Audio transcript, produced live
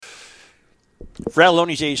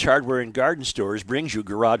Fratelloni's Ace Hardware and Garden Stores brings you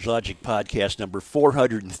Garage Logic Podcast number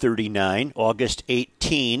 439, August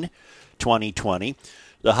 18, 2020.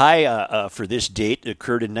 The high for this date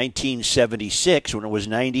occurred in 1976 when it was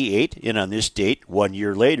 98, and on this date, 1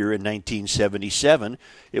 year later in 1977,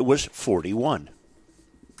 it was 41.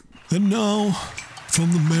 And now,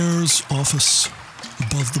 from the mayor's office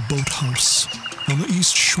above the boathouse on the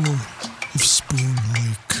east shore of Spoon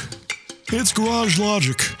Lake, it's Garage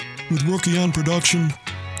Logic with Rookie on production,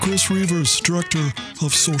 Chris Reavers, director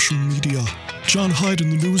of social media, John Hyde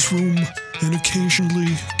in the newsroom, and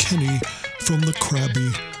occasionally Kenny from the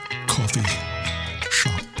Krabby Coffee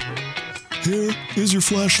Shop. Here is your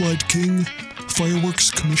flashlight king, fireworks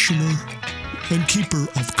commissioner, and keeper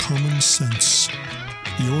of common sense,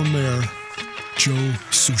 your mayor, Joe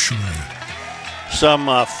Souchere. Some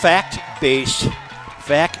fact-based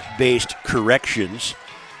corrections.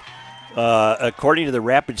 According to the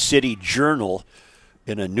Rapid City Journal,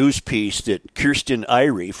 in a news piece that Kirsten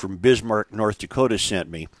Irie from Bismarck, North Dakota sent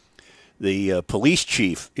me, the police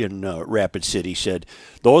chief in Rapid City said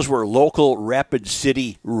those were local Rapid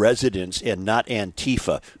City residents and not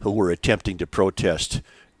Antifa who were attempting to protest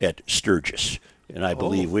at Sturgis. And I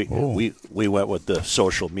believe we went with the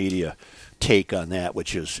social media take on that,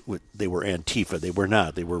 which is they were Antifa. They were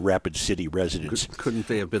not. They were Rapid City residents. Couldn't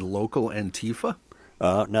they have been local Antifa?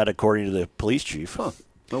 Not according to the police chief. Huh.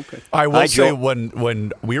 Okay. I will say Joe.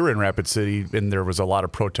 when we were in Rapid City and there was a lot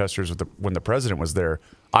of protesters when the president was there,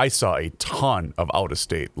 I saw a ton of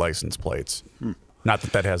out-of-state license plates. Not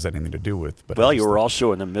that has anything to do with. But well, you were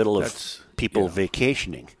also in the middle of people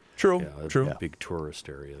vacationing. True. A big tourist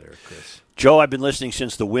area there, Chris. Joe, I've been listening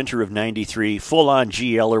since the winter of '93, full-on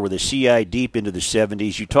GLer with a CI deep into the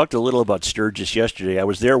 70s. You talked a little about Sturgis yesterday. I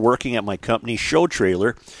was there working at my company's show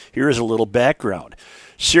trailer. Here is a little background.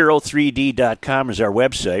 Ciro3D.com is our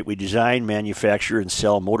website. We design, manufacture, and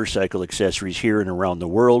sell motorcycle accessories here and around the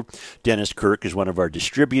world. Dennis Kirk is one of our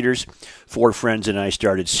distributors. 4 friends and I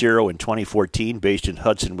started Ciro in 2014, based in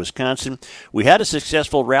Hudson, Wisconsin. We had a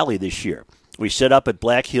successful rally this year. We set up at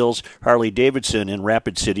Black Hills Harley-Davidson in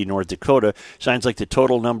Rapid City, North Dakota. Sounds like the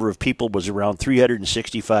total number of people was around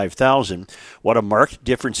 365,000. What a marked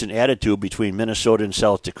difference in attitude between Minnesota and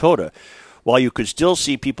South Dakota. While you could still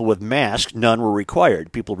see people with masks, none were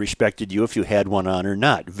required. People respected you if you had one on or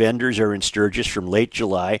not. Vendors are in Sturgis from late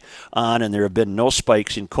July on, and there have been no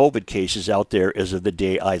spikes in COVID cases out there as of the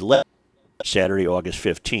day I left, Saturday, August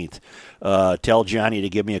 15th. Tell Johnny to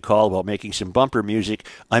give me a call about making some bumper music.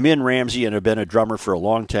 I'm in Ramsey and have been a drummer for a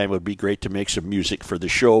long time. It would be great to make some music for the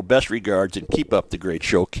show. Best regards and keep up the great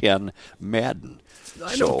show, Ken Madden.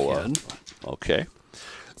 I know Ken. Okay.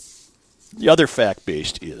 The other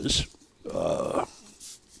fact-based is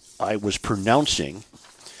I was pronouncing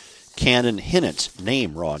Canon Hinnant's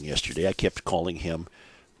name wrong yesterday. I kept calling him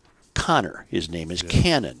Connor. His name is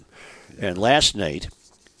Cannon. And last night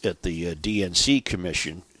at the DNC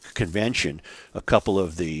convention, a couple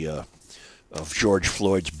of the of George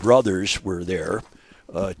Floyd's brothers were there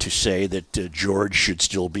to say that George should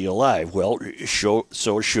still be alive. Well,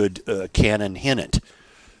 so should Canon Hinnant,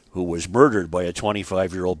 who was murdered by a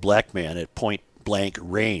 25-year-old black man at point-blank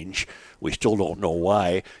range. We still don't know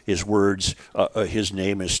why. His words, his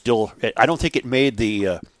name is still. I don't think it made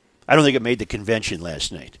the. I don't think it made the convention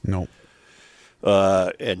last night. No.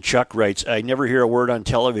 And Chuck writes, I never hear a word on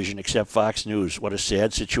television except Fox News. What a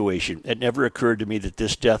sad situation. It never occurred to me that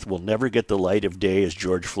this death will never get the light of day as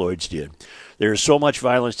George Floyd's did. There is so much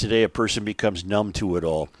violence today, a person becomes numb to it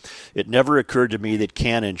all. It never occurred to me that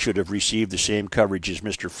Cannon should have received the same coverage as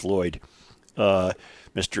Mr. Floyd.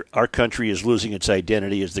 Our country is losing its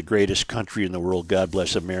identity as the greatest country in the world. God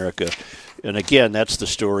bless America. And again, that's the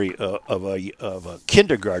story of a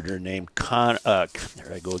kindergartner named Canon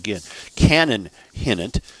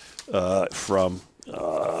Hinnant from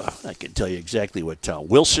I can tell you exactly what town,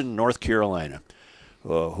 Wilson, North Carolina,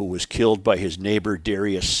 who was killed by his neighbor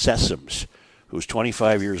Darius Sessoms, who's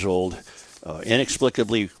 25 years old,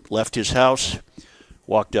 inexplicably left his house,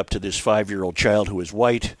 walked up to this 5-year-old child who is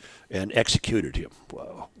white, and executed him.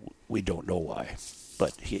 Well, we don't know why,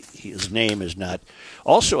 but his name is not.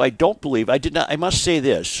 Also, I don't believe, I must say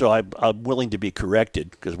this, so I'm willing to be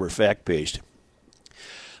corrected because we're fact-based.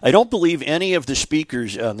 I don't believe any of the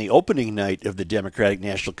speakers on the opening night of the Democratic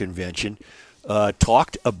National Convention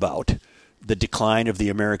talked about the decline of the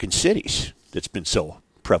American cities that's been so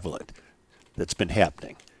prevalent, that's been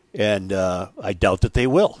happening. And I doubt that they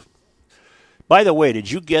will. By the way, did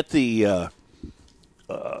you get the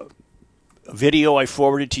video I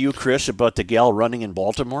forwarded to you, Chris, about the gal running in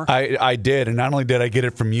Baltimore? I did, and not only did I get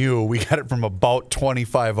it from you, we got it from about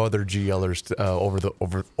 25 other GLers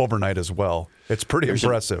overnight as well. It's pretty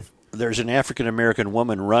impressive. There's an African-American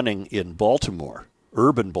woman running in Baltimore,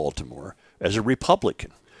 urban Baltimore, as a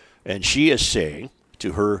Republican. And she is saying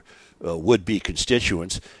to her would-be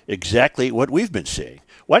constituents exactly what we've been saying.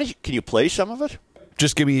 Can you play some of it?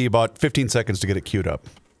 Just give me about 15 seconds to get it queued up.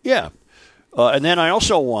 Yeah. And then I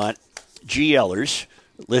also want GLers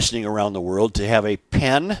listening around the world to have a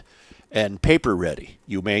pen and paper ready.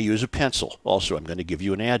 You may use a pencil. Also, I'm going to give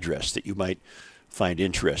you an address that you might find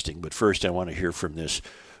interesting. But first, I want to hear from this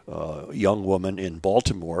young woman in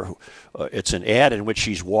Baltimore. It's an ad in which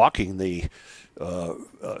she's walking the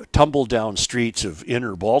tumble-down streets of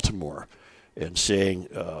inner Baltimore and saying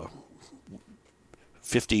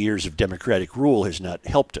 50 years of Democratic rule has not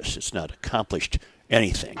helped us. It's not accomplished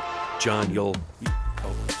anything. John, oh,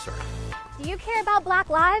 sorry. Do you care about Black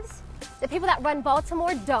lives? The people that run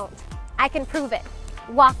Baltimore don't. I can prove it.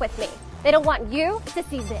 Walk with me. They don't want you to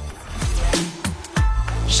see this.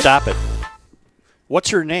 Stop it. What's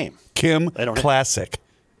her name? Kim Classic.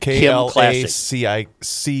 K-L-A-C-I-C-I-K.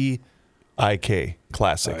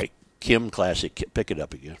 Classic. All right. Kim Classic. Pick it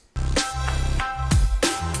up again.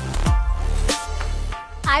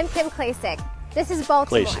 I'm Kim Classic. This is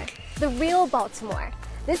Baltimore. Classic. The real Baltimore.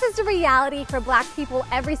 This is the reality for Black people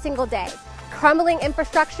every single day. Crumbling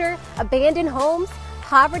infrastructure, abandoned homes,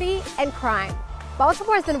 poverty, and crime.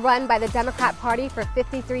 Baltimore has been run by the Democrat Party for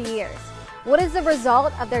 53 years. What is the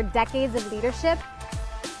result of their decades of leadership?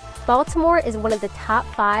 Baltimore is one of the top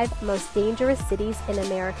 5 most dangerous cities in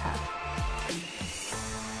America.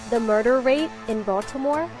 The murder rate in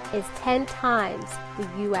Baltimore is 10 times the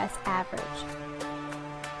U.S. average.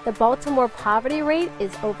 The Baltimore poverty rate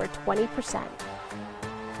is over 20%.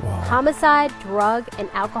 Wow. Homicide, drug, and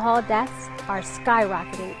alcohol deaths are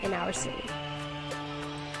skyrocketing in our city.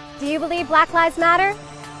 Do you believe Black Lives Matter?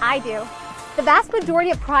 I do. The vast majority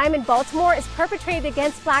of crime in Baltimore is perpetrated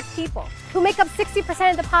against Black people, who make up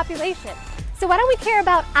 60% of the population. So why don't we care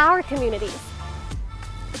about our communities?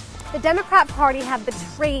 The Democrat Party have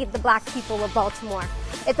betrayed the Black people of Baltimore.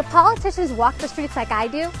 If the politicians walked the streets like I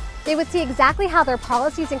do, they would see exactly how their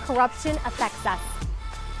policies and corruption affects us.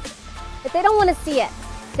 But they don't want to see it.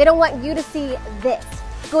 They don't want you to see this.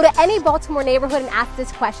 Go to any Baltimore neighborhood and ask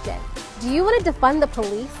this question. Do you want to defund the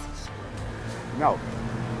police? No.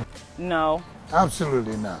 No.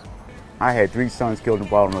 Absolutely not. I had 3 sons killed in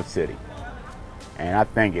Baltimore City. And I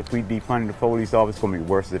think if we defund the police office, it's going to be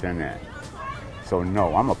worse than that. So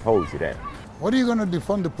no, I'm opposed to that. What are you going to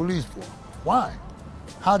defund the police for? Why?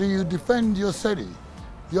 How do you defend your city,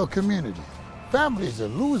 your community? Families are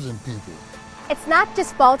losing people. It's not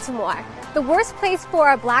just Baltimore. The worst place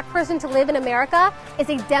for a Black person to live in America is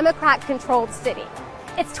a Democrat-controlled city.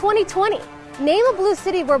 It's 2020. Name a blue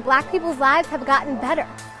city where Black people's lives have gotten better.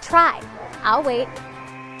 Try. I'll wait.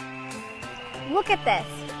 Look at this.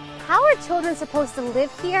 How are children supposed to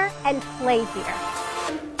live here and play here?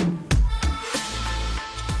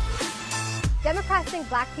 Democrats think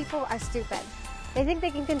Black people are stupid. They think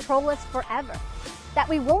they can control us forever. That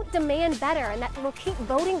we won't demand better and that we'll keep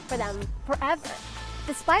voting for them forever,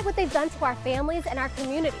 despite what they've done to our families and our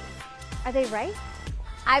communities. Are they right?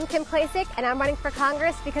 I'm Kim Classic, and I'm running for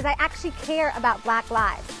Congress because I actually care about Black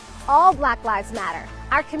lives. All Black lives matter.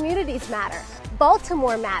 Our communities matter.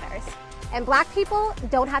 Baltimore matters. And Black people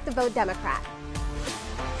don't have to vote Democrat.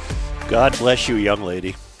 God bless you, young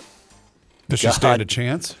lady. Does she stand a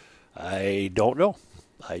chance? I don't know.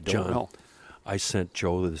 I don't know. I sent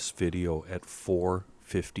Joe this video at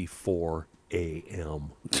 4:54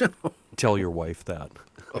 a.m. Tell your wife that.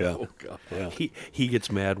 Yeah. Oh, God. Yeah. He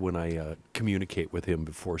gets mad when I communicate with him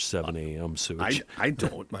before 7 a.m. Such. I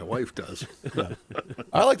don't. My wife does.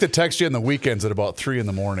 I like to text you on the weekends at about 3 in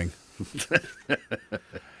the morning.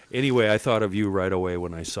 Anyway, I thought of you right away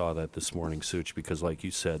when I saw that this morning, Such, because like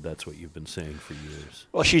you said, that's what you've been saying for years.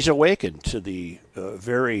 Well, she's awakened to the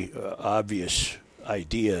very obvious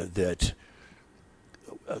idea that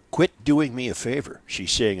quit doing me a favor,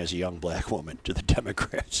 she's saying as a young Black woman to the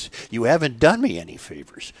Democrats. You haven't done me any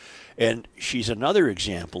favors. And she's another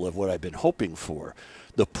example of what I've been hoping for.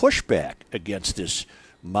 The pushback against this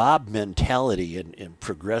mob mentality and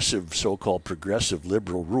progressive, so-called progressive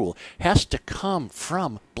liberal rule has to come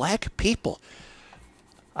from Black people.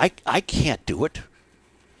 I can't do it.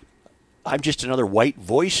 I'm just another white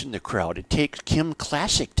voice in the crowd. It takes Kim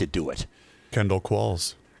Classic to do it. Kendall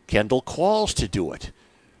Qualls to do it.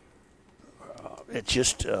 It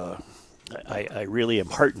just, I really am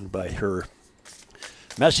heartened by her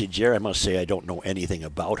message there. I must say I don't know anything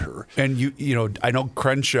about her. And you know, I know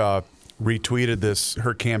Crenshaw retweeted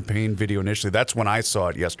her campaign video initially. That's when I saw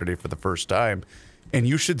it yesterday for the first time. And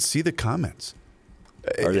you should see the comments.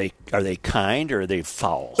 Are they kind or are they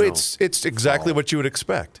foul? It's exactly what you would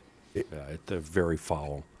expect. They're very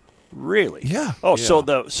foul. Really? Yeah. Oh,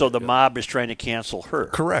 yeah. So the mob is trying to cancel her.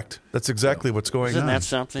 Correct. That's exactly what's going on. Isn't that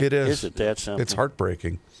something? It is. Is it that something? It's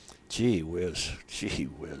heartbreaking. Gee whiz.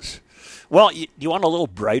 Well, you want a little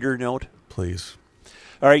brighter note? Please.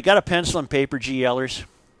 All right, you got a pencil and paper, GLers?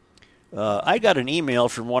 I got an email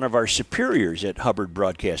from one of our superiors at Hubbard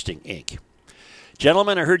Broadcasting, Inc.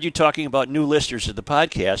 Gentlemen, I heard you talking about new listeners of the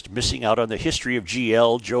podcast missing out on the history of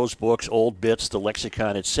GL, Joe's books, old bits, the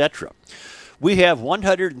lexicon, etc. We have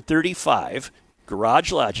 135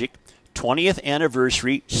 Garage Logic 20th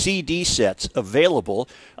anniversary CD sets available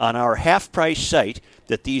on our half-price site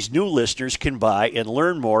that these new listeners can buy and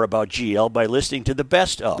learn more about GL by listening to the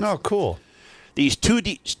best of. Oh, cool. These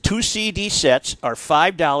two CD sets are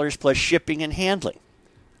 $5 plus shipping and handling.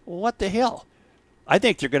 Well, what the hell? I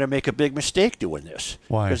think they're going to make a big mistake doing this.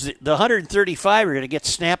 Why? Because the 135 are going to get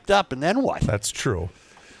snapped up, and then what? That's true.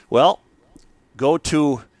 Well, go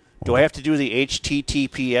to... Do I have to do the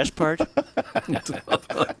HTTPS part?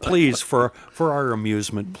 Please, for our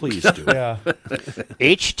amusement, please do. Yeah.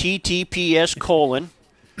 HTTPS://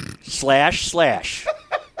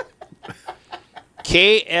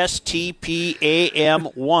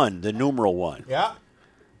 KSTPAM1, the numeral 1. Yeah.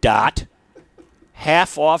 Dot,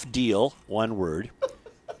 half off deal, one word,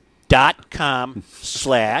 .com/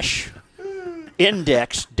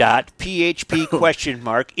 index.php ?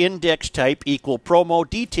 Index type equal promo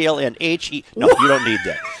detail and HE. No, you don't need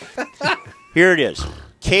that. Here it is.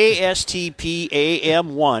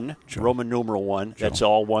 KSTPAM1, Roman numeral 1, that's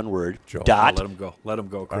all one word, dot, Let him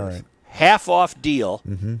go, Chris. All right. half off deal,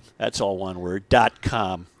 that's all one word,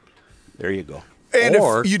 .com. There you go. And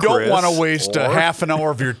Or, if you don't Chris, want to waste a half an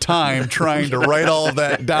hour of your time trying to write all of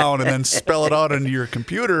that down and then spell it out into your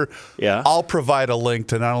computer, Yeah. I'll provide a link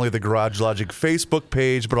to not only the Garage Logic Facebook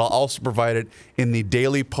page, but I'll also provide it in the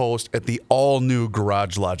daily post at the all-new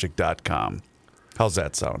GarageLogic.com. How's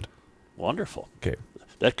that sound? Wonderful. Okay.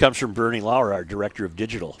 That comes from Bernie Lauer, our director of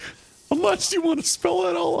digital. Unless you want to spell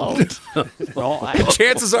that all out. Well,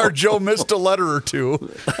 Chances are Joe missed a letter or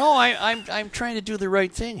two. No, I'm trying to do the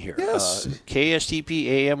right thing here. Yes.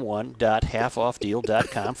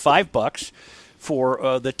 KSTPAM1.halfoffdeal.com, $5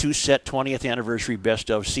 for the two-set 20th anniversary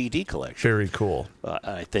best of CD collection. Very cool.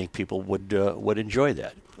 I think people would enjoy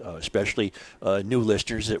that, especially new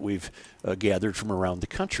listeners that we've gathered from around the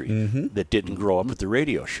country that didn't grow up with the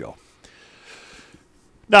radio show.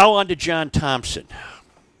 Now on to John Thompson.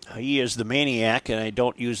 He is the maniac, and I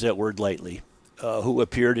don't use that word lightly, who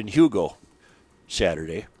appeared in Hugo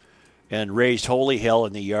Saturday and raised holy hell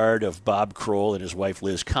in the yard of Bob Kroll and his wife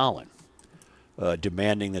Liz Collin,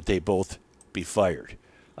 demanding that they both be fired.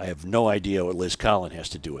 I have no idea what Liz Collin has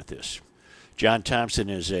to do with this. John Thompson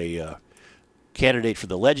is a candidate for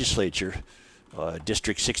the legislature,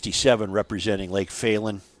 District 67, representing Lake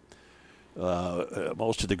Phelan,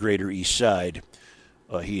 most of the greater East Side.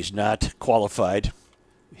 He's not qualified.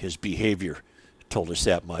 His behavior told us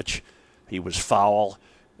that much. He was foul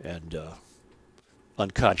and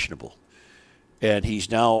unconscionable. And he's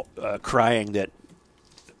now crying that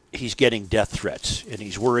he's getting death threats, and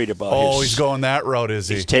he's worried about his... Oh, he's going that route, is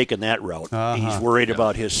he? He's taking that route. He's worried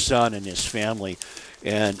about his son and his family,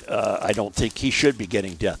 and I don't think he should be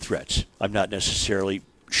getting death threats. I'm not necessarily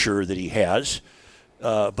sure that he has,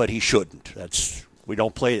 but he shouldn't. We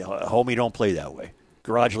don't play... Homie don't play that way.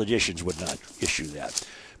 Garage Logicians would not issue that.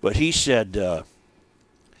 But he said that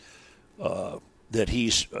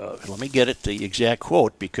he's, let me get it the exact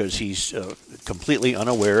quote, because he's completely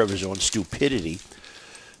unaware of his own stupidity.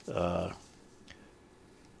 On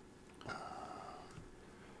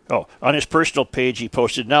his personal page, he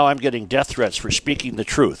posted, "Now I'm getting death threats for speaking the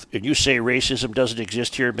truth. And you say racism doesn't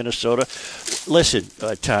exist here in Minnesota?" Listen,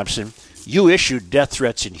 Thompson, you issued death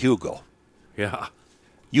threats in Hugo. Yeah.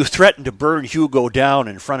 You threatened to burn Hugo down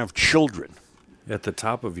in front of children. At the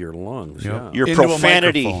top of your lungs, Yep. yeah. Your Into a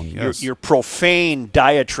profanity, microphone, yes. your profane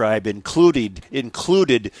diatribe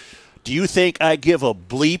included, do you think I give a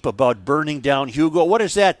bleep about burning down Hugo? What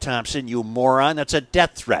is that, Thompson, you moron? That's a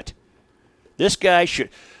death threat. This guy should...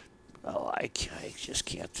 Oh, I just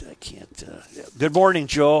can't. I can't. Good morning,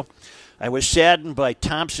 Joe. I was saddened by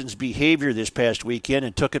Thompson's behavior this past weekend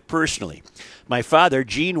and took it personally. My father,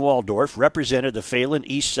 Gene Waldorf, represented the Phelan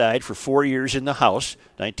East Side for 4 years in the House,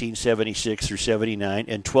 1976 through 79,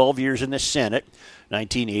 and 12 years in the Senate,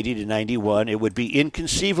 1980 to 91. It would be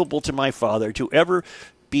inconceivable to my father to ever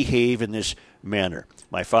behave in this manner.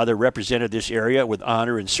 My father represented this area with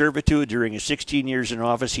honor and servitude. During his 16 years in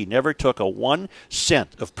office, he never took a 1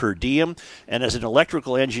 cent of per diem, and as an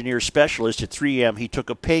electrical engineer specialist at 3M, he took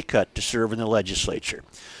a pay cut to serve in the legislature.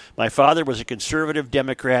 My father was a conservative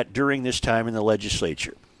Democrat during this time in the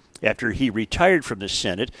legislature. After he retired from the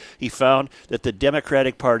Senate, he found that the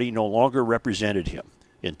Democratic Party no longer represented him.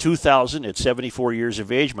 In 2000, at 74 years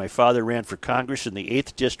of age, my father ran for Congress in the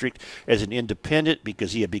 8th District as an independent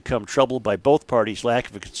because he had become troubled by both parties' lack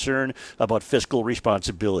of concern about fiscal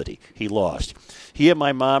responsibility. He lost. He and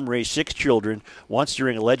my mom raised 6 children. Once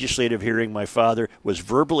during a legislative hearing, my father was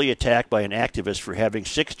verbally attacked by an activist for having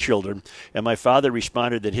 6 children, and my father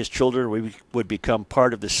responded that his children would become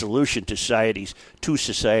part of the solution to society's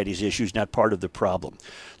issues, not part of the problem.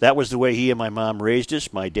 That was the way he and my mom raised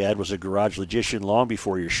us. My dad was a garage logician long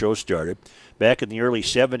before your show started. Back in the early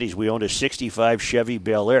 70s, we owned a 65 Chevy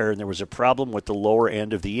Bel Air, and there was a problem with the lower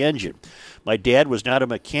end of the engine. My dad was not a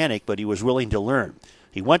mechanic, but he was willing to learn.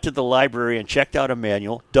 He went to the library and checked out a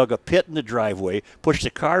manual, dug a pit in the driveway, pushed the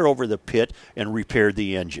car over the pit, and repaired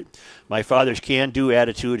the engine. My father's can-do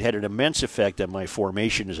attitude had an immense effect on my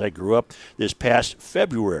formation as I grew up. This past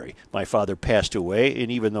February, my father passed away,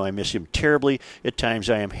 and even though I miss him terribly, at times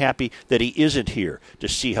I am happy that he isn't here to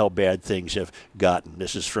see how bad things have gotten.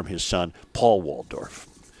 This is from his son, Paul Waldorf.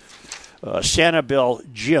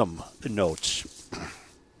 Sanibel Jim notes,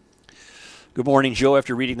 Good morning, Joe.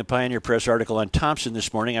 After reading the Pioneer Press article on Thompson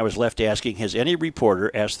this morning, I was left asking, has any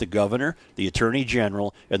reporter asked the governor, the attorney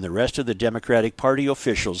general, and the rest of the Democratic Party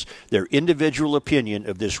officials their individual opinion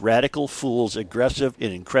of this radical fool's aggressive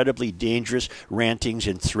and incredibly dangerous rantings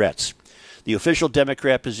and threats? The official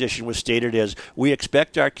Democrat position was stated as, we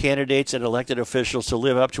expect our candidates and elected officials to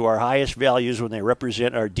live up to our highest values when they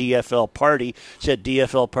represent our DFL party, said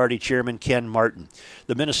DFL party chairman Ken Martin.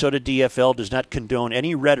 The Minnesota DFL does not condone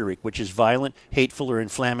any rhetoric which is violent, hateful, or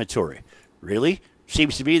inflammatory. Really?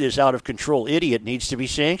 Seems to me this out-of-control idiot needs to be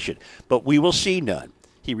sanctioned, but we will see none.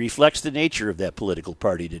 He reflects the nature of that political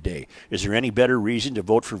party today. Is there any better reason to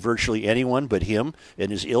vote for virtually anyone but him and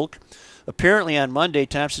his ilk? Apparently on Monday,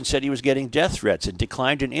 Thompson said he was getting death threats and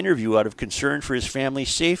declined an interview out of concern for his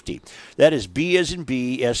family's safety. That is B as in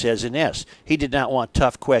B, S as in S. He did not want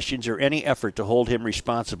tough questions or any effort to hold him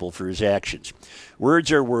responsible for his actions.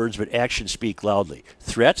 Words are words, but actions speak loudly.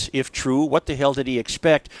 Threats, if true, what the hell did he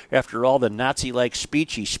expect after all the Nazi-like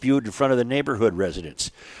speech he spewed in front of the neighborhood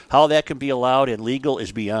residents? How that can be allowed and legal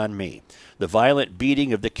is beyond me. The violent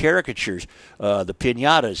beating of the caricatures, the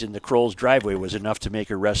piñatas in the Kroll's driveway was enough to make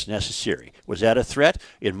arrest necessary. Was that a threat?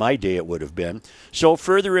 In my day it would have been. So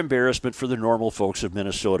further embarrassment for the normal folks of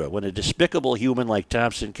Minnesota. When a despicable human like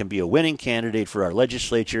Thompson can be a winning candidate for our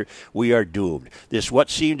legislature, we are doomed. This what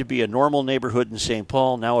seemed to be a normal neighborhood in St.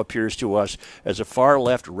 Paul now appears to us as a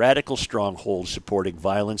far-left radical stronghold supporting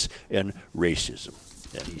violence and racism.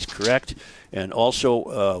 And he's correct. And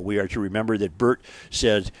also, we are to remember that Bert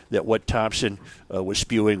said that what Thompson was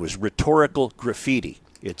spewing was rhetorical graffiti.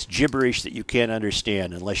 It's gibberish that you can't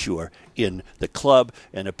understand unless you are in the club.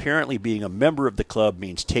 And apparently being a member of the club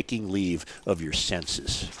means taking leave of your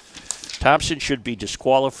senses. Thompson should be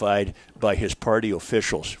disqualified by his party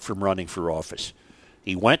officials from running for office.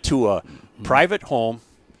 He went to a private home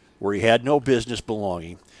where he had no business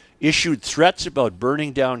belonging, issued threats about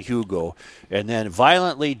burning down Hugo, and then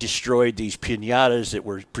violently destroyed these piñatas that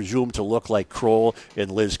were presumed to look like Kroll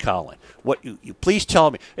and Liz Collin. What you please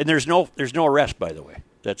tell me? And there's no arrest, by the way.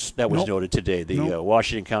 That was noted today. The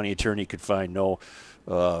Washington County attorney could find no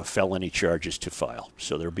felony charges to file,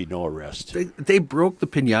 so there'll be no arrest. They broke the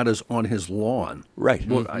piñatas on his lawn. Right.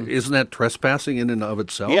 Well, isn't that trespassing in and of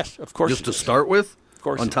itself? Yes, of course. Just to start with? Of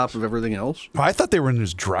course. On top of everything else? Oh, I thought they were in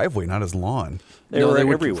his driveway, not his lawn. They were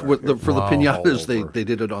everywhere. For the piñatas, they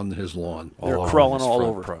did it on his lawn. They're crawling all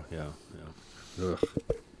over. Yeah.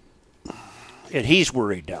 Ugh. And he's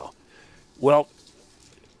worried now. Well,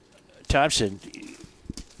 Thompson,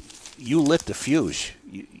 you lit the fuse.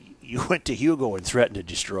 You went to Hugo and threatened to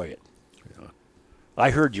destroy it. Yeah. I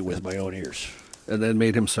heard you with my own ears. And then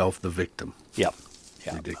made himself the victim. Yep.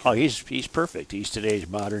 Yeah. Ridiculous. Oh, he's perfect. He's today's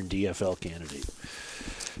modern DFL candidate.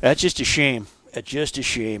 That's just a shame. Just a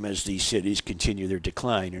shame as these cities continue their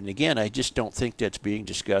decline. And again, I just don't think that's being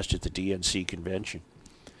discussed at the DNC convention.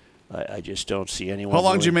 I just don't see anyone. How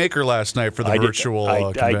long did you make her last night for the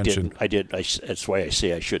virtual convention? I did. That's why I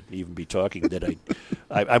say I shouldn't even be talking. That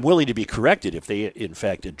I'm willing to be corrected if they, in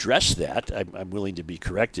fact, address that. I'm willing to be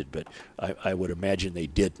corrected, but I would imagine they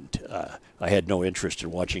didn't. I had no interest in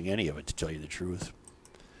watching any of it, to tell you the truth.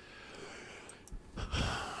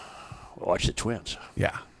 Watch the Twins.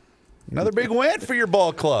 Yeah. Another big win for your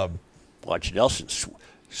ball club. Watch Nelson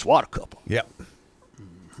SWAT a couple. Yep.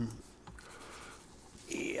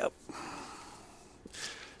 Yep.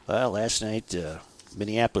 Well, last night,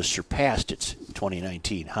 Minneapolis surpassed its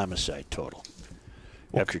 2019 homicide total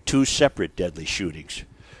after two separate deadly shootings.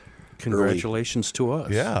 Congratulations to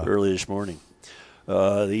us. Yeah. Early this morning.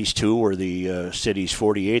 These two were the city's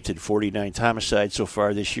 48th and 49th homicides so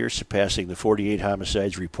far this year, surpassing the 48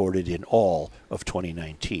 homicides reported in all of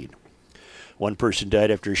 2019. One person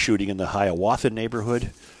died after a shooting in the Hiawatha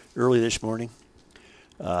neighborhood early this morning.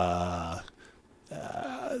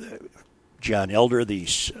 John Elder, the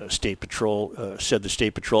state patrol, said the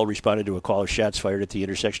state patrol responded to a call of shots fired at the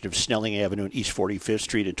intersection of Snelling Avenue and East 45th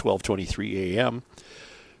Street at 12:23 a.m.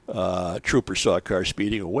 Troopers saw a car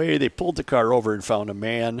speeding away. They pulled the car over and found a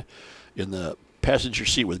man in the passenger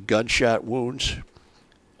seat with gunshot wounds.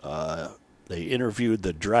 They interviewed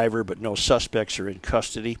the driver, but no suspects are in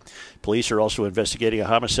custody. Police are also investigating a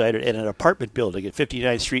homicide at an apartment building at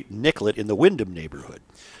 59th Street and Nicollet in the Wyndham neighborhood.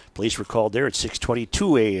 Police were called there at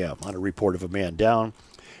 6:22 a.m. on a report of a man down.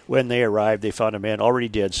 When they arrived, they found a man already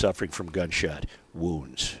dead, suffering from gunshot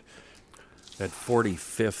wounds. At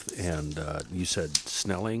 45th and you said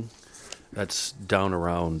Snelling, that's down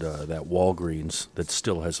around that Walgreens that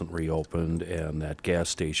still hasn't reopened, and that gas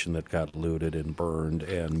station that got looted and burned,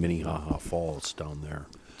 and Minnehaha Falls down there.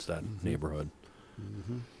 It's that neighborhood.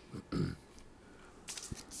 Mm-hmm.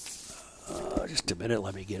 Just a minute.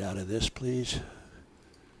 Let me get out of this, please.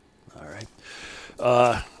 All right.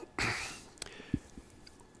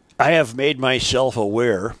 I have made myself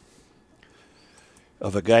aware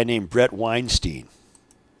of a guy named Brett Weinstein.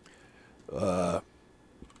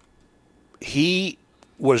 He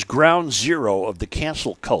was ground zero of the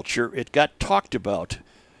cancel culture. It got talked about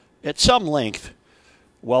at some length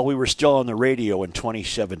while we were still on the radio in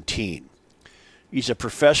 2017. He's a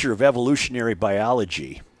professor of evolutionary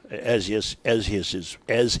biology, as is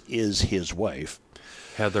his wife,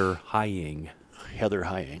 Heather Hying.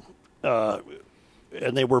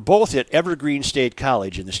 And they were both at Evergreen State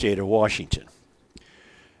College in the state of Washington.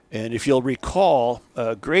 And if you'll recall,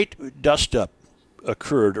 a great dust-up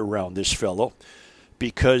occurred around this fellow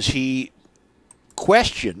because he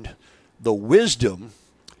questioned the wisdom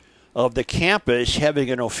of the campus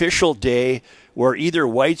having an official day where either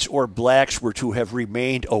whites or blacks were to have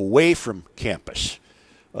remained away from campus.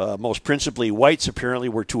 Most principally, whites apparently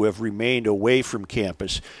were to have remained away from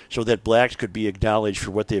campus so that blacks could be acknowledged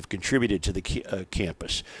for what they've contributed to the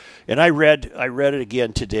campus. And I read it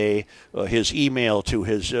again today, his email to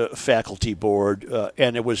his faculty board,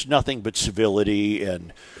 and it was nothing but civility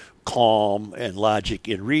and calm and logic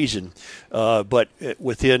and reason. But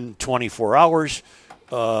within 24 hours,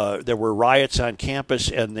 there were riots on campus,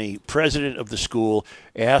 and the president of the school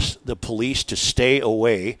asked the police to stay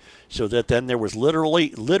away, so that then there was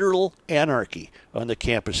literal anarchy on the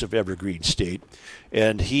campus of Evergreen State.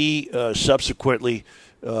 And he subsequently,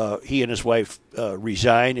 he and his wife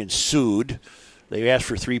resigned and sued. They asked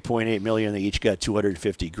for $3.8 million. They each got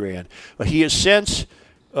 $250,000. But he has since,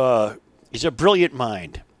 he's a brilliant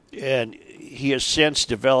mind, and he has since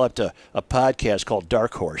developed a podcast called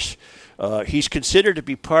Dark Horse. He's considered to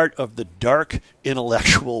be part of the dark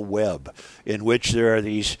intellectual web in which there are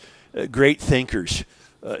these great thinkers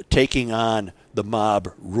taking on the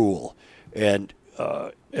mob rule. And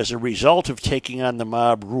as a result of taking on the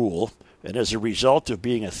mob rule, and as a result of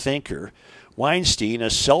being a thinker, Weinstein,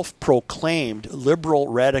 a self-proclaimed liberal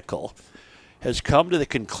radical, has come to the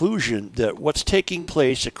conclusion that what's taking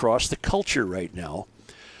place across the culture right now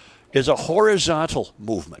is a horizontal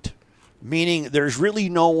movement, meaning there's really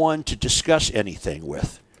no one to discuss anything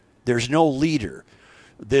with. There's no leader.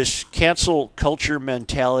 This cancel culture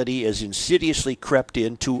mentality has insidiously crept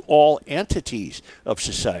into all entities of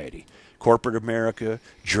society: corporate America,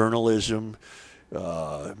 journalism,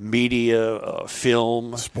 media,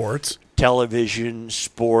 film, sports, television,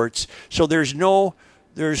 sports. So as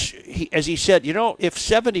he said, if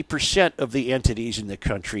 70% of the entities in the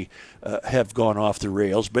country have gone off the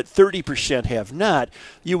rails, but 30% have not,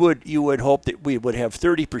 you would hope that we would have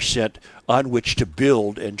 30% on which to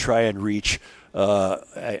build and try and reach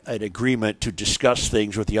an agreement to discuss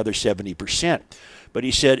things with the other 70%. But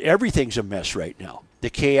he said everything's a mess right now. The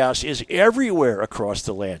chaos is everywhere across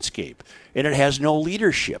the landscape, and it has no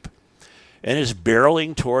leadership, and is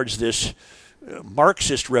barreling towards this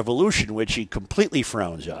Marxist revolution, which he completely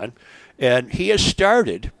frowns on. And he has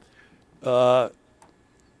started a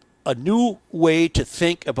new way to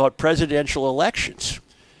think about presidential elections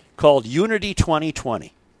called Unity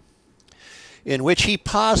 2020, in which he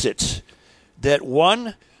posits that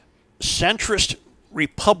one centrist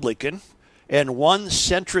Republican and one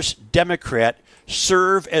centrist Democrat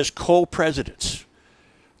serve as co-presidents.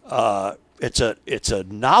 it's a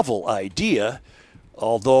novel idea,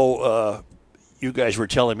 although you guys were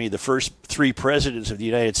telling me the first 3 presidents of the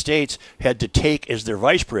United States had to take as their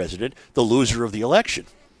vice president the loser of the election.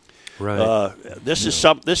 Right. This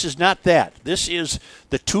is not that. This is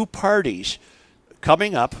the 2 parties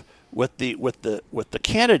coming up with the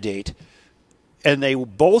candidate, and they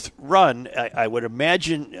both run. I would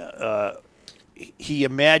imagine he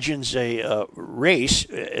imagines a race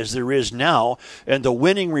as there is now, and the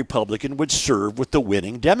winning Republican would serve with the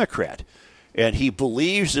winning Democrat. And he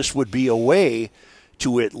believes this would be a way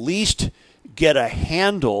to at least get a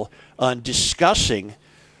handle on discussing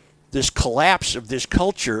this collapse of this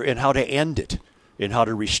culture and how to end it and how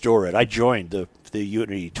to restore it. I joined the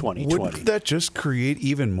Unity 2020. Wouldn't that just create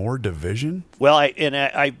even more division? Well,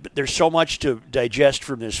 there's so much to digest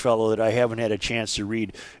from this fellow that I haven't had a chance to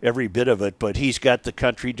read every bit of it. But he's got the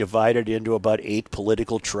country divided into about 8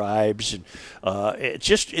 political tribes, and it's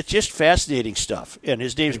just fascinating stuff. And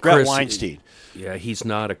his name's Brett Weinstein. Yeah, he's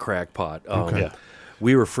not a crackpot. Yeah.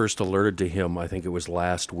 We were first alerted to him, I think it was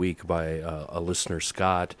last week, by a listener,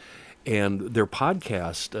 Scott. And their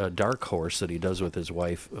podcast, Dark Horse, that he does with his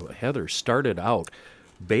wife, Heather, started out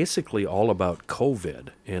basically all about COVID.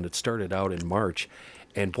 And it started out in March.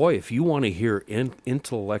 And boy, if you want to hear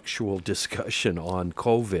intellectual discussion on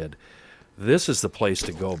COVID, this is the place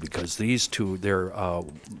to go, because these two, they're,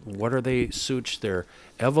 what are they, Such? They're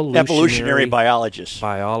evolutionary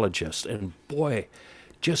biologists. And boy,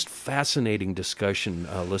 just fascinating discussion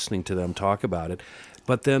listening to them talk about it.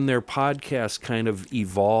 But then their podcast kind of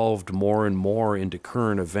evolved more and more into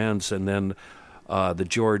current events, and then the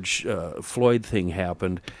George Floyd thing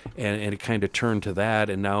happened, and it kind of turned to that,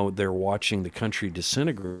 and now they're watching the country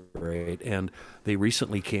disintegrate, and they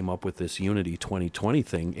recently came up with this Unity 2020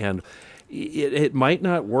 thing, and it might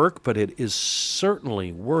not work, but it is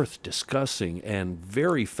certainly worth discussing and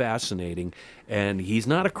very fascinating. And he's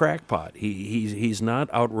not a crackpot. He's not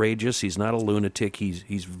outrageous. He's not a lunatic.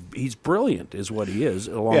 He's brilliant, is what he is,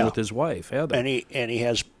 along with his wife Heather. And he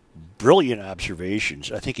has brilliant observations.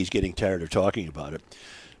 I think he's getting tired of talking about it,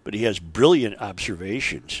 but he has brilliant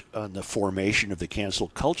observations on the formation of the cancel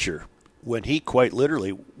culture when he quite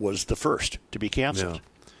literally was the first to be canceled. Yeah.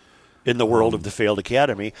 In the world of the failed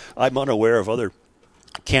academy, I'm unaware of other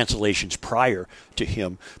cancellations prior to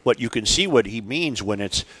him, but you can see what he means when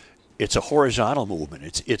it's a horizontal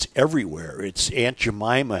movement. It's everywhere. It's Aunt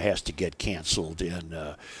Jemima has to get canceled,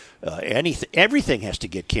 and everything has to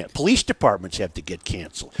get canceled. Police departments have to get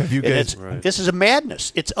canceled. Have you guys? This is a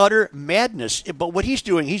madness. It's utter madness. But what he's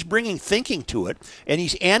doing, he's bringing thinking to it, and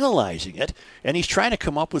he's analyzing it, and he's trying to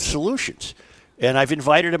come up with solutions. And I've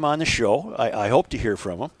invited him on the show. I hope to hear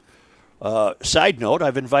from him. Side note,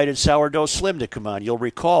 I've invited Sourdough Slim to come on. You'll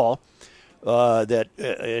recall that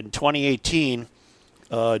in 2018,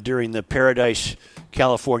 during the Paradise,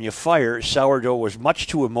 California fire, Sourdough was much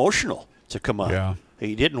too emotional to come on. Yeah.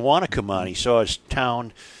 He didn't want to come on. He saw his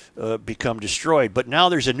town become destroyed. But now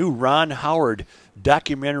there's a new Ron Howard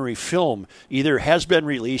documentary film, either has been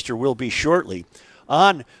released or will be shortly,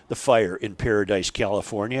 on the fire in Paradise,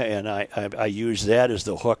 California, and I use that as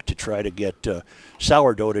the hook to try to get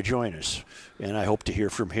Sourdough to join us. And I hope to hear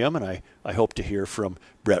from him, and I hope to hear from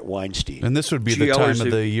Brett Weinstein. And this would be the time of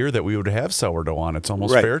the year that we would have Sourdough on. It's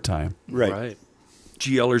almost fair time. Right.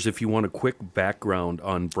 GLers, if you want a quick background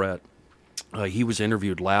on Brett, he was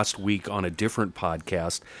interviewed last week on a different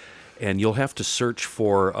podcast, and you'll have to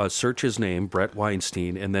search his name, Brett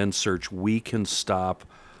Weinstein, and then search "We Can Stop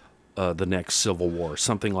the Next Civil War,"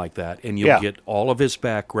 something like that, and you'll get all of his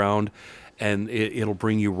background, and it'll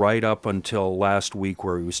bring you right up until last week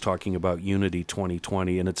where he was talking about Unity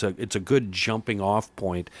 2020, and it's a good jumping off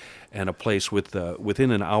point and a place within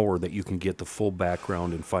an hour that you can get the full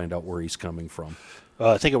background and find out where he's coming from.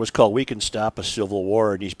 I think it was called "We Can Stop a Civil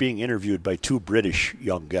War," and he's being interviewed by 2 British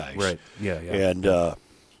young guys. Right. Yeah. And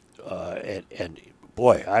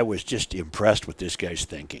boy, I was just impressed with this guy's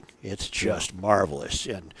thinking. It's just marvelous.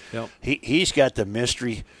 And he's got the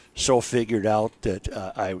mystery so figured out that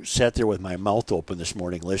I sat there with my mouth open this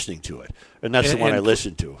morning listening to it. And that's the one I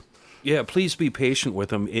listened to. Yeah, please be patient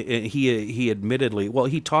with him. He admittedly,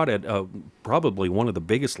 he taught at probably one of the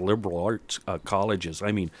biggest liberal arts colleges.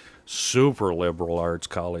 I mean, super liberal arts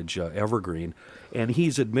college, Evergreen. And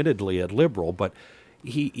he's admittedly a liberal, but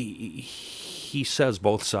he says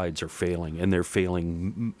both sides are failing, and they're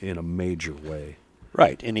failing in a major way.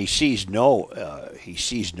 Right, and he sees no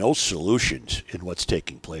solutions in what's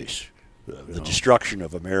taking place. The destruction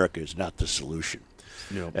of America is not the solution.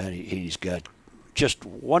 And he's got just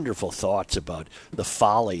wonderful thoughts about the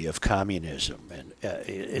folly of communism. And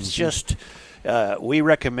it's just, we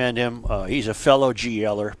recommend him. He's a fellow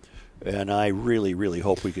GLer, and I really, really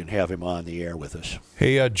hope we can have him on the air with us.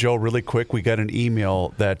 Hey, Joe, really quick, we got an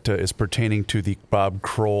email that is pertaining to the Bob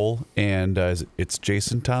Kroll, and it's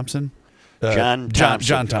Jason Thompson? John Thompson.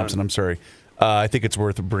 John Thompson, I'm sorry. I think it's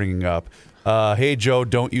worth bringing up. Hey, Joe,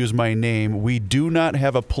 don't use my name. We do not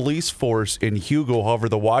have a police force in Hugo. However,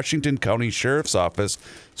 the Washington County Sheriff's Office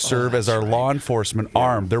serve as our law enforcement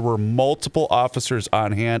arm. There were multiple officers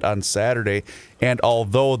on hand on Saturday, and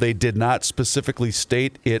although they did not specifically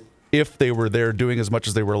state it, if they were there doing as much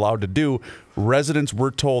as they were allowed to do, residents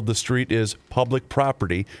were told the street is public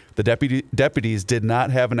property. The deputies did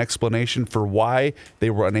not have an explanation for why they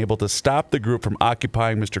were unable to stop the group from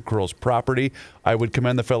occupying Mr. Kroll's property. I would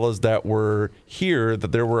commend the fellows that were here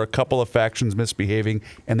that there were a couple of factions misbehaving,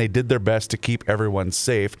 and they did their best to keep everyone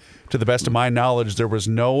safe. To the best of my knowledge, there was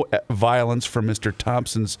no violence from Mr.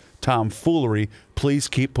 Thompson's tomfoolery. Please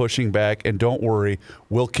keep pushing back, and don't worry,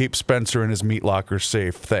 we'll keep Spencer and his meat locker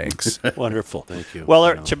safe. Thanks. Wonderful. Thank you.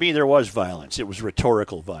 Well, to me, there was violence. It was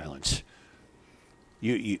rhetorical violence.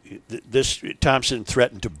 This Thompson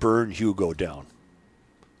threatened to burn Hugo down.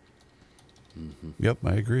 Mm-hmm. Yep,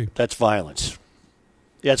 I agree. That's violence.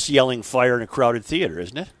 That's yelling fire in a crowded theater,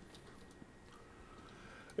 isn't it?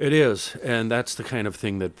 It is, and that's the kind of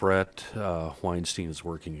thing that Brett Weinstein is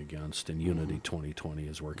working against, and Unity 2020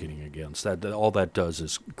 is working against. That all that does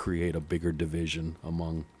is create a bigger division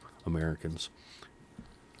among Americans.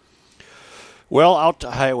 Well, out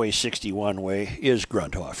to Highway 61 way is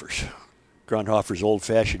Grundhofer's. Grundhofer's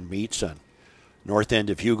old-fashioned meats on north end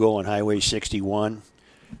of Hugo on Highway 61.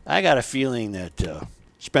 I got a feeling that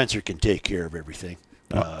Spencer can take care of everything.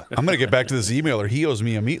 I'm going to get back to this emailer. He owes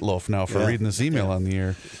me a meatloaf now for reading this email on the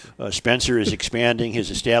air. Spencer is expanding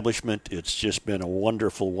his establishment. It's just been a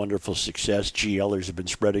wonderful, wonderful success. GLers have been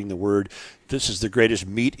spreading the word. This is the greatest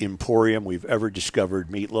meat emporium we've ever discovered.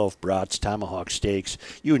 Meatloaf, brats, tomahawk steaks,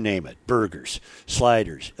 you name it. Burgers,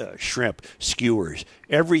 sliders, shrimp, skewers,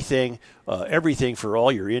 everything for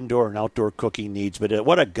all your indoor and outdoor cooking needs. But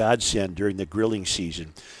what a godsend during the grilling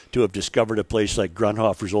season to have discovered a place like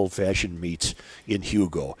Grundhofer's Old-Fashioned Meats in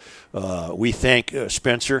Hugo. We thank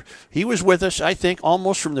Spencer. He was with us, I think,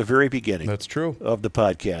 almost from the very beginning. That's true. Of the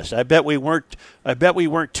podcast. I bet we weren't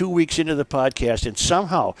 2 weeks into the podcast, and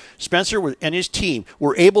somehow Spencer and his team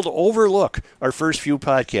were able to overlook our first few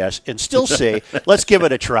podcasts and still say, let's give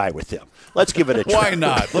it a try with them. Let's give it a try. Why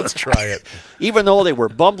not? Let's try it. Even though they were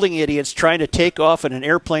bumbling idiots trying to take off in an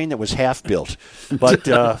airplane that was half built. But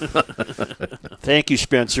thank you,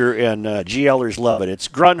 Spencer, and GLers love it. It's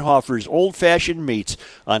Grundhofer's Old-Fashioned Meats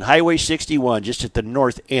on Highway 61, just at the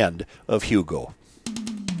north end of Hugo.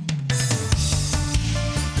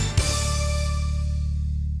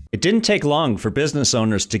 It didn't take long for business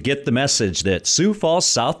owners to get the message that Sioux Falls,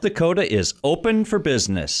 South Dakota is open for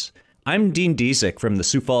business. I'm Dean Diezik from the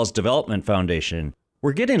Sioux Falls Development Foundation.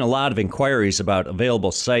 We're getting a lot of inquiries about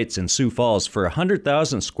available sites in Sioux Falls for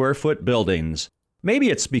 100,000 square foot buildings. Maybe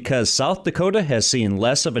it's because South Dakota has seen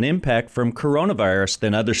less of an impact from coronavirus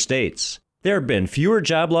than other states. There have been fewer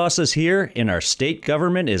job losses here, and our state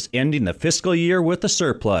government is ending the fiscal year with a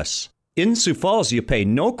surplus. In Sioux Falls, you pay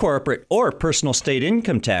no corporate or personal state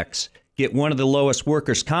income tax, get one of the lowest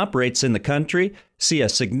workers' comp rates in the country, see a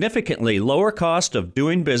significantly lower cost of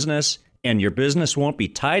doing business, and your business won't be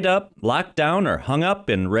tied up, locked down, or hung up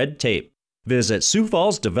in red tape. Visit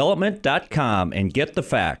SiouxFallsDevelopment.com and get the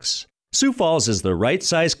facts. Sioux Falls is the right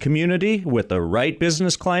size community with the right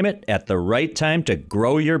business climate at the right time to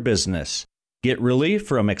grow your business. Get relief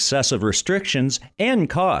from excessive restrictions and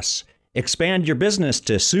costs. Expand your business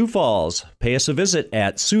to Sioux Falls. Pay us a visit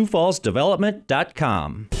at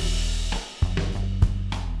SiouxFallsDevelopment.com.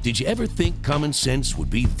 Did you ever think common sense would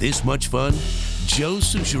be this much fun? Joe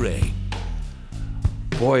Souchere.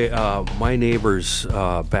 Boy, my neighbors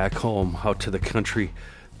back home out to the country,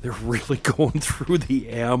 they're really going through the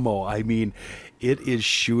ammo. I mean, it is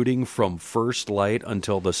shooting from first light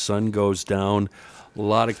until the sun goes down. A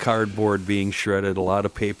lot of cardboard being shredded, a lot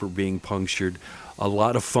of paper being punctured, a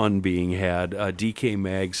lot of fun being had.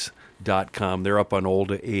 DKMags.com, they're up on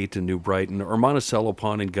Old 8 in New Brighton, or Monticello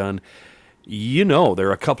Pawn and Gun. You know, there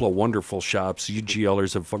are a couple of wonderful shops you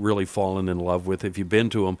GLers have really fallen in love with. If you've been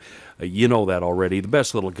to them, you know that already. The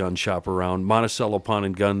best little gun shop around. Monticello Pawn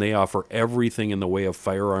and Gun, they offer everything in the way of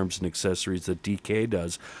firearms and accessories that DK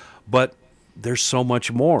does. But there's so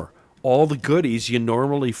much more. All the goodies you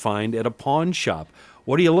normally find at a pawn shop.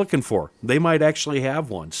 What are you looking for? They might actually have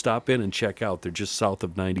one. Stop in and check out. They're just south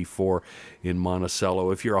of 94 in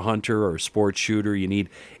Monticello. If you're a hunter or a sports shooter, you need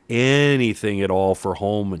anything at all for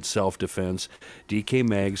home and self-defense, DK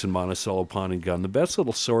Mags and Monticello Pawn and Gun, the best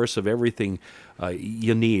little source of everything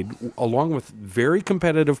you need, along with very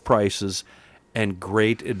competitive prices and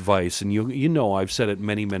great advice. And you know, I've said it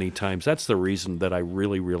many, many times. That's the reason that I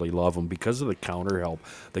really, really love them, because of the counter help.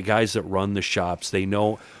 The guys that run the shops, they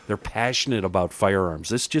know, they're passionate about firearms.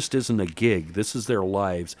 This just isn't a gig. This is their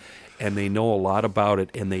lives. And they know a lot about it,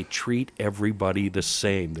 and they treat everybody the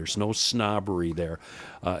same. There's no snobbery there.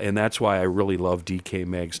 And that's why I really love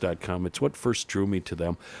DKMags.com. It's what first drew me to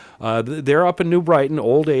them. They're up in New Brighton,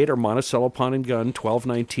 Old 8 or Monticello Pawn and Gun,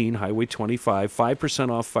 1219 Highway 25. 5%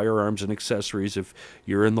 off firearms and accessories if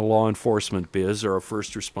you're in the law enforcement biz or a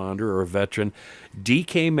first responder or a veteran.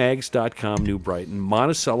 DKMags.com, New Brighton.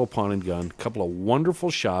 Monticello Pawn and Gun, a couple of wonderful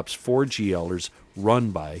shops for GLers, run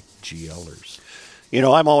by GLers. You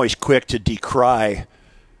know, I'm always quick to decry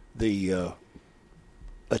the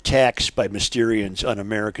attacks by Mysterians on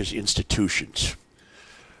America's institutions.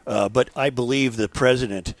 But I believe the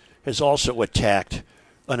president has also attacked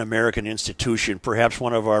an American institution, perhaps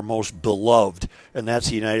one of our most beloved, and that's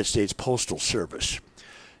the United States Postal Service.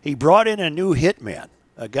 He brought in a new hitman,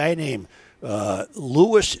 a guy named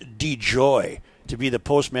Louis DeJoy, to be the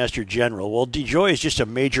Postmaster General. Well, DeJoy is just a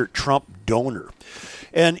major Trump donor.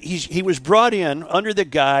 And he was brought in under the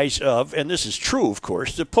guise of, and this is true, of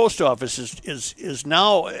course, the post office is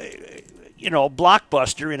now,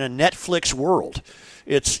 blockbuster in a Netflix world.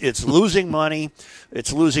 It's losing money,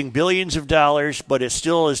 it's losing billions of dollars, but it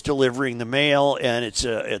still is delivering the mail, and it's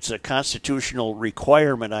a constitutional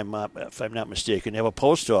requirement, if I'm not mistaken, to have a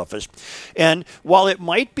post office. And while it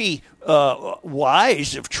might be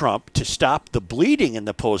wise of Trump to stop the bleeding in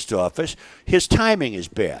the post office, his timing is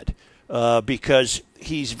bad. Because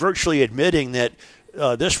he's virtually admitting that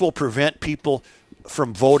this will prevent people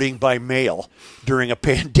from voting by mail during a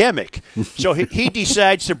pandemic. So he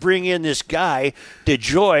decides to bring in this guy,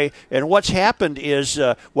 DeJoy, and what's happened is,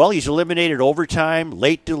 he's eliminated overtime,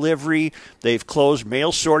 late delivery, they've closed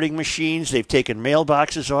mail sorting machines, they've taken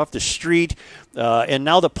mailboxes off the street, and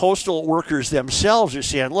now the postal workers themselves are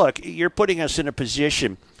saying, look, you're putting us in a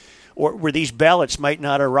position where these ballots might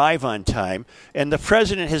not arrive on time. And the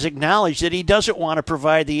president has acknowledged that he doesn't want to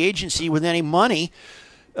provide the agency with any money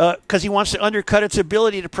because he wants to undercut its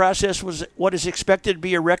ability to process what is expected to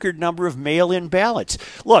be a record number of mail-in ballots.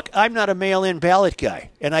 Look, I'm not a mail-in ballot guy,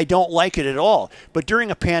 and I don't like it at all. But during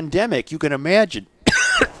a pandemic, you can imagine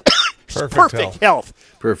perfect health.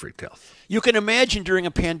 Perfect health. You can imagine during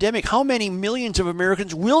a pandemic how many millions of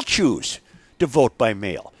Americans will choose to vote by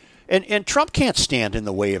mail. And Trump can't stand in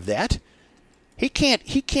the way of that. He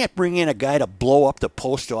can't bring in a guy to blow up the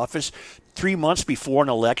post office 3 months before an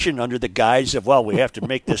election under the guise of, we have to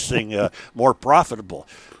make this thing more profitable.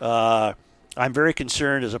 I'm very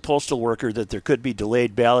concerned as a postal worker that there could be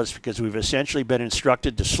delayed ballots because we've essentially been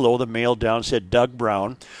instructed to slow the mail down, said Doug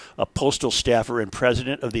Brown, a postal staffer and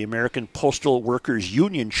president of the American Postal Workers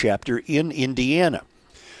Union chapter in Indiana.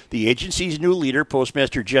 The agency's new leader,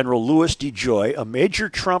 Postmaster General Louis DeJoy, a major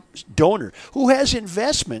Trump donor who has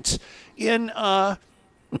investments in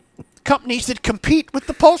companies that compete with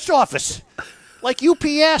the post office, like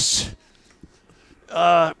UPS,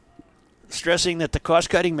 stressing that the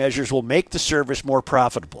cost-cutting measures will make the service more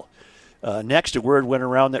profitable. Next, a word went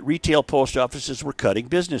around that retail post offices were cutting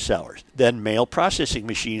business hours. Then mail processing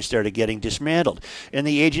machines started getting dismantled. And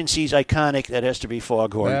the agency's iconic, that has to be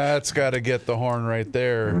Foghorn. That's got to get the horn right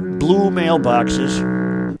there. Blue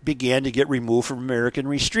mailboxes began to get removed from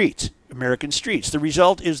American streets. The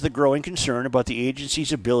result is the growing concern about the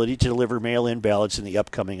agency's ability to deliver mail-in ballots in the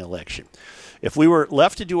upcoming election. If we were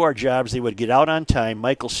left to do our jobs, they would get out on time.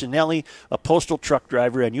 Michael Sinelli, a postal truck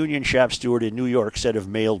driver and union shop steward in New York, said of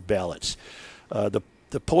mailed ballots. The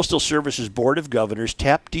Postal Service's Board of Governors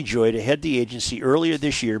tapped DeJoy to head the agency earlier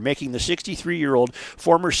this year, making the 63-year-old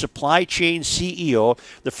former supply chain CEO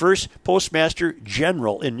the first Postmaster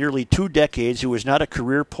General in nearly 2 decades who was not a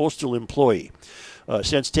career postal employee.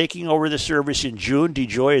 Since taking over the service in June,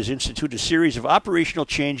 DeJoy has instituted a series of operational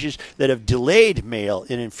changes that have delayed mail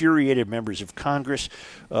and infuriated members of Congress.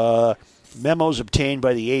 Memos obtained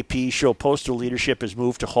by the AP show postal leadership has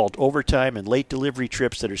moved to halt overtime and late delivery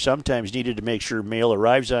trips that are sometimes needed to make sure mail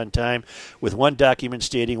arrives on time, with one document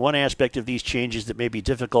stating one aspect of these changes that may be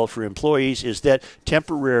difficult for employees is that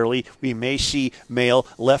temporarily we may see mail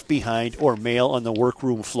left behind or mail on the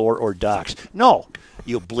workroom floor or docks. No,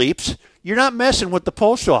 you bleeps. You're not messing with the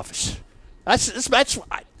post office.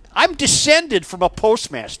 I'm descended from a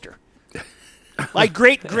postmaster. My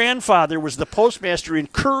great-grandfather was the postmaster in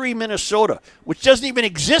Curry, Minnesota, which doesn't even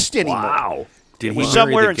exist anymore. Wow. It was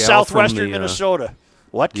somewhere in southwestern Minnesota.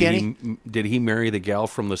 What, Kenny? Did he marry the gal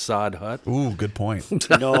from the sod hut? Ooh, good point.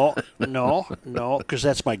 No, because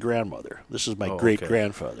that's my grandmother. This is my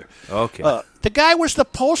great-grandfather. Okay. The guy was the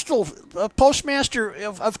postmaster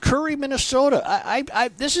of Curry, Minnesota.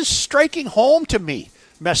 This is striking home to me,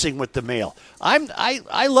 messing with the mail.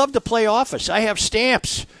 I love to play office. I have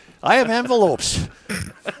stamps. I have envelopes.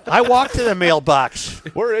 I walk to the mailbox.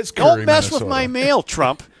 Where is Curry, Don't mess Minnesota? with my mail,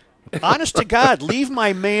 Trump. Honest to God, leave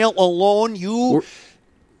my mail alone, you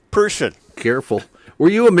person. Careful. Were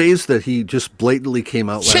you amazed that he just blatantly came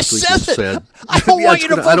out last Just week and says it. said, I don't want you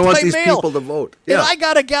to vote I don't want by these mail. people to vote. And I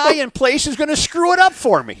got a guy in place who's going to screw it up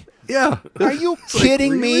for me. Yeah. Are you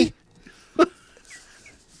kidding me?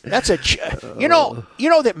 That's you know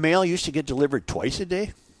that mail used to get delivered twice a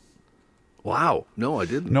day? Wow. No, I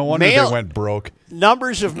didn't. No wonder they went broke.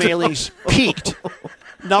 Numbers of mailings peaked.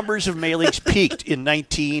 Numbers of mailings peaked in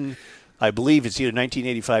I believe it's either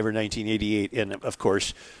 1985 or 1988. And, of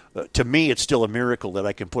course, to me, it's still a miracle that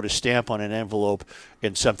I can put a stamp on an envelope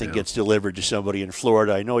and something gets delivered to somebody in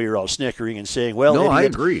Florida. I know you're all snickering and saying, well, no, I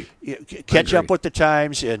idiot, agree. Catch up with the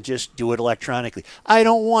times and just do it electronically. I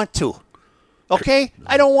don't want to. Okay?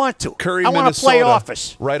 I don't want to. Curry, I want to Minnesota, play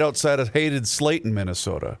office. right outside of hated Slayton,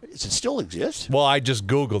 Minnesota. Does it still exist? Well, I just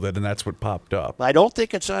Googled it, and that's what popped up. I don't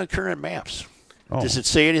think it's on current maps. Oh. Does it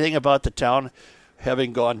say anything about the town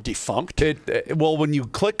having gone defunct? Well, when you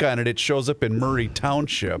click on it, it shows up in Murray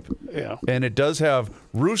Township. Yeah. And it does have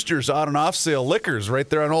Rooster's on and off sale liquors right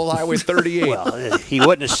there on Old Highway 38. Well, he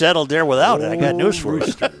wouldn't have settled there without it. I got news for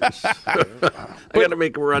you. I got to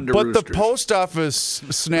make a run to But Roosters. the post office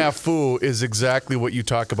snafu is exactly what you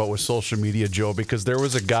talk about with social media, Joe, because there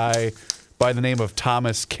was a guy by the name of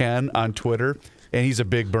Thomas Ken on Twitter, and he's a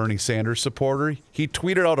big Bernie Sanders supporter. He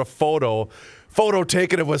tweeted out a photo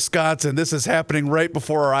taken of Wisconsin. This is happening right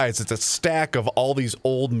before our eyes. It's a stack of all these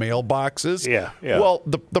old mailboxes. Yeah. Well,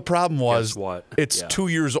 the problem was Guess what? it's 2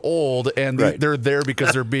 years old, and Right. they're there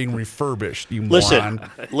because they're being refurbished. You Listen,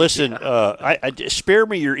 moron. I spare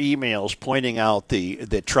me your emails pointing out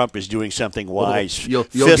that Trump is doing something wise you'll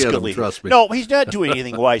fiscally. get 'em, trust me. No, he's not doing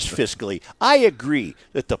anything wise fiscally. I agree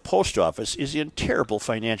that the post office is in terrible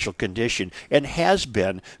financial condition and has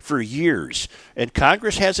been for years, and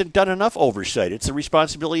Congress hasn't done enough oversight. It's the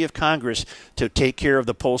responsibility of Congress to take care of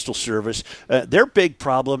the Postal Service. Their big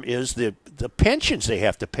problem is the pensions they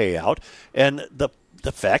have to pay out and the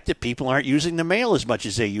fact that people aren't using the mail as much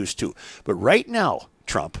as they used to. But right now,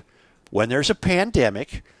 Trump, when there's a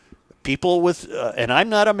pandemic, people with and I'm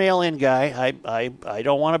not a mail-in guy. I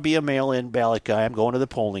don't want to be a mail-in ballot guy. I'm going to the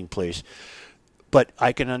polling place. But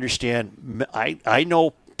I can understand. I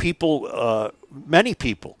know people, many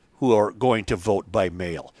people who are going to vote by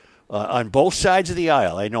mail. On both sides of the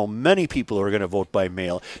aisle. I know many people who are going to vote by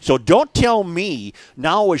mail. So don't tell me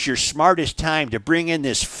now is your smartest time to bring in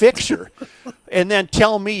this fixer and then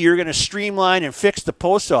tell me you're going to streamline and fix the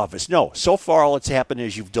post office. No, so far all that's happened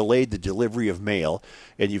is you've delayed the delivery of mail,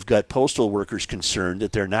 and you've got postal workers concerned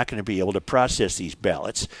that they're not going to be able to process these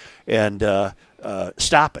ballots. And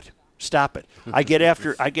stop it. Stop it. I get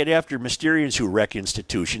after Mysterians who wreck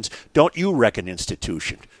institutions. Don't you wreck an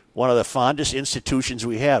institution. One of the fondest institutions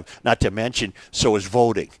we have, not to mention, so is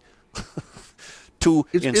voting. Two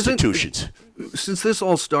institutions. Since this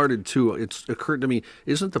all started, too, it's occurred to me,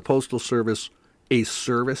 isn't the Postal Service a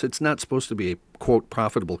service? It's not supposed to be a, quote,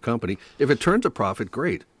 profitable company. If it turns a profit,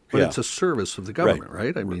 great. But Yeah. it's a service of the government,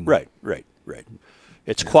 right? I mean, Right.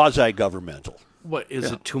 It's quasi-governmental. What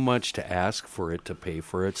is it too much to ask for it to pay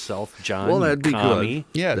for itself, John? Well, that'd be Commie?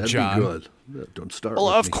 good. Yeah, that'd John. be good. Don't start. Well,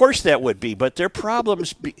 with of me. course that would be, but their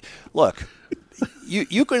problems look,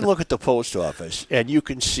 you can look at the post office and you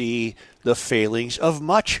can see the failings of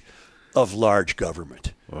much of large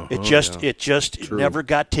government. It just never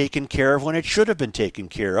got taken care of when it should have been taken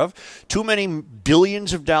care of. Too many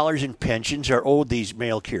billions of dollars in pensions are owed these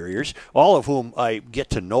mail carriers, all of whom I get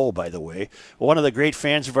to know, by the way. One of the great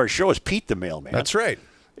fans of our show is Pete the Mailman. That's right.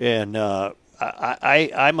 And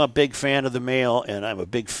I'm a big fan of the mail, and I'm a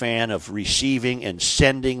big fan of receiving and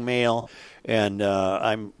sending mail. And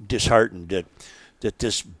I'm disheartened that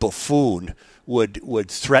this buffoon would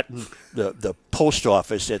threaten the post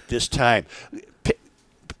office at this time.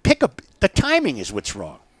 The timing is what's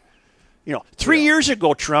wrong. 3 years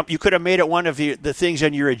ago, Trump, you could have made it one of the things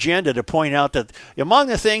on your agenda to point out that among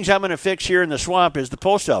the things I'm going to fix here in the swamp is the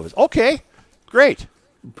post office. Okay, great.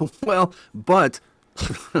 Well, but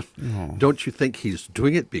don't you think he's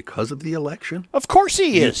doing it because of the election? Of course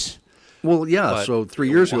he is. Well, yeah. But so 3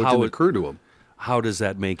 years ago, it how didn't it- occur to him. how does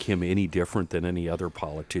that make him any different than any other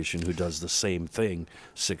politician who does the same thing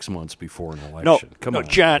 6 months before an election? Come on,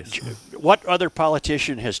 John. guys. What other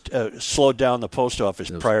politician has slowed down the post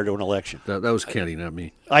office prior to an election? That was Kenny, not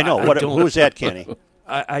me. I know. Who is that, Kenny?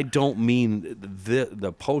 I don't mean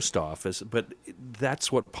the post office, but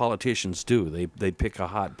that's what politicians do. They pick a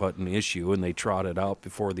hot button issue and they trot it out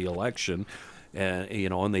before the election,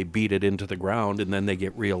 and they beat it into the ground, and then they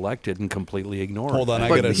get reelected and completely ignore it. Hold on,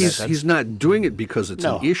 But he's not doing it because it's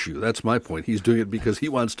an issue. That's my point. He's doing it because he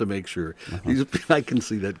wants to make sure. I can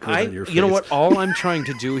see that grin on your face. You know what? All I'm trying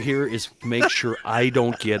to do here is make sure I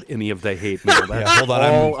don't get any of the hate mail. That's hold on.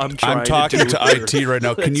 all I'm trying I'm talking to do to here. IT right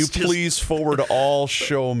now. Can you please forward all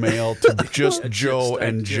show mail to just Joe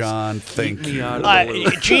and John? Thank you.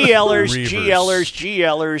 GLers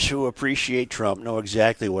who appreciate Trump know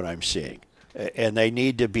exactly what I'm saying. And they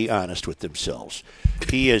need to be honest with themselves.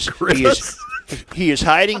 He is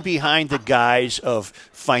hiding behind the guise of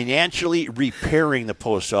financially repairing the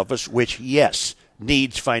post office, which, yes,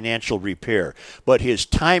 needs financial repair. But his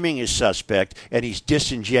timing is suspect, and he's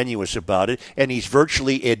disingenuous about it, and he's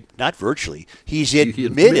he's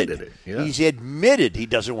admitted it. Yeah. He's admitted he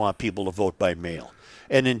doesn't want people to vote by mail.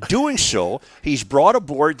 And in doing so, he's brought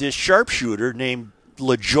aboard this sharpshooter named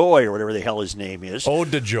LaJoy, or whatever the hell his name is. Oh,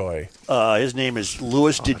 DeJoy. His name is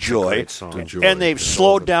Louis DeJoy. DeJoy. And they've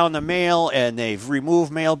slowed down the mail, and they've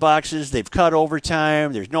removed mailboxes. They've cut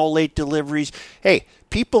overtime. There's no late deliveries. Hey,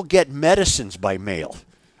 people get medicines by mail.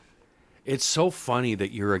 It's so funny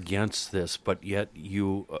that you're against this, but yet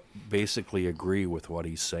you basically agree with what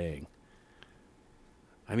he's saying.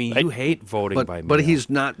 I mean, you hate voting by mail. But he's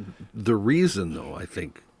not the reason, though, I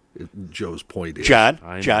think. Joe's point is, John,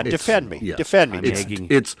 defend me. Yeah. Defend me.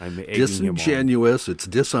 It's disingenuous. It's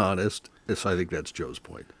dishonest. I think that's Joe's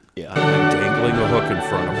point. Yeah, I'm dangling a hook in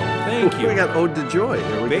front of him. Thank you. We got Ode to Joy.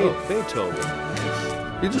 There we go. Beethoven.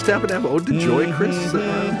 You just happen to have Ode to Joy, Chris?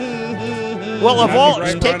 Well, of all,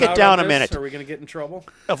 take it down a minute. Are we going to get in trouble?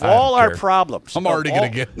 Of all our problems, I'm already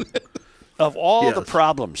going to get. Of all the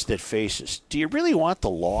problems that face us, do you really want the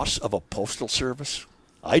loss of a postal service?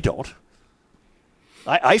 I don't.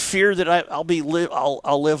 I fear that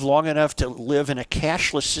I'll live long enough to live in a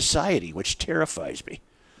cashless society, which terrifies me.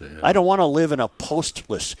 Yeah. I don't want to live in a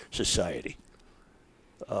postless society.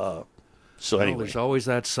 Anyway, there's always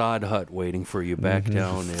that sod hut waiting for you back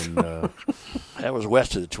down in. That was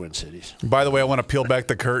west of the Twin Cities. By the way, I want to peel back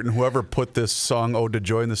the curtain. Whoever put this song "Ode to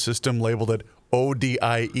Joy" in the system labeled it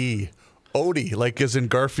ODIE. Odie, like as in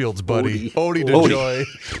Garfield's buddy. Odie to Joy.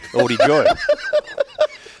 Odie Joy.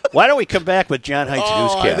 Why don't we come back with John Haight's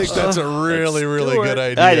newscast? I think that's a really, really good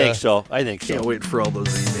idea. I think so. Can't wait for all those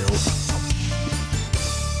emails.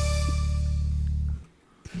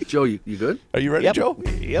 Joe, you good? Are you ready, Joe?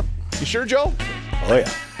 Yep. You sure, Joe? Oh,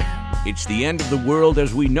 yeah. It's the end of the world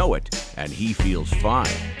as we know it, and he feels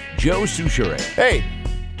fine. Joe Souchere. Hey,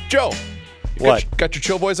 Joe. What? Got your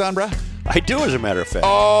Chill Boys on, brah? I do, as a matter of fact.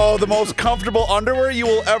 Oh, the most comfortable underwear you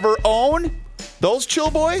will ever own? Those Chill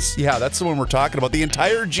Boys? Yeah, that's the one we're talking about. The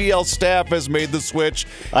entire GL staff has made the switch.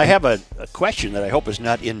 I have a question that I hope is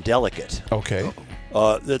not indelicate. Okay.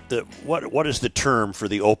 What is the term for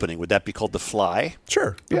the opening? Would that be called the fly?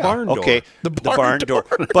 Sure. The barn door. Okay. The barn door.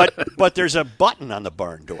 But there's a button on the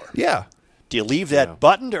barn door. Yeah. Do you leave that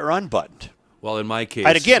buttoned or unbuttoned? Well, in my case...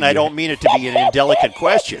 And again, I don't mean it to be an indelicate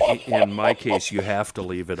question. In my case, you have to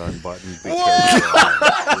leave it unbuttoned because...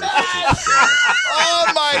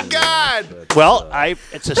 Oh, my God! Well,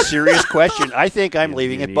 it's a serious question. I think I'm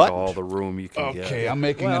leaving it buttoned. all the room you can get. Okay, I'm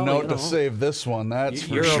making a note to save this one. That's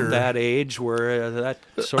You're for sure. of that age where that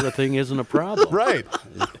sort of thing isn't a problem. Right.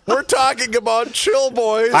 We're talking about Chill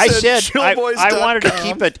Boys. I said I chillboys.com. wanted to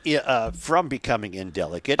keep it from becoming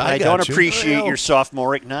indelicate. I got don't you. appreciate your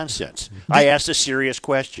sophomoric nonsense. I asked a serious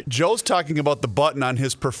question. Joe's talking about the button on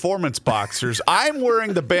his performance boxers. I'm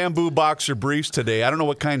wearing the bamboo boxer briefs today. I don't know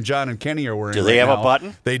what kind John and Kenny are wearing. Do they have a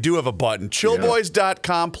button? They do have a button.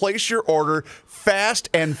 Chillboys.com. Place your order. Fast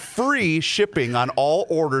and free shipping on all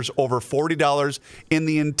orders over $40 in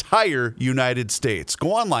the entire United States.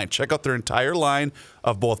 Go online. Check out their entire line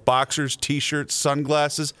of both boxers, T-shirts,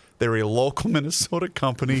 sunglasses. They're a local Minnesota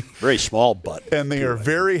company. Very small button. And they are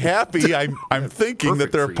very happy. I'm thinking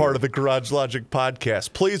that they're a part of the Garage Logic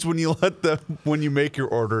podcast. Please, when you make your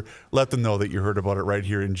order, let them know that you heard about it right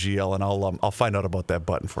here in GL, and I'll find out about that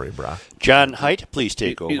button for you, brah. John Haidt, please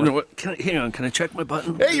take over. You know what? Hang on. Can I check my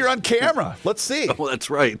button? Hey, you're on camera. Let's see. Oh,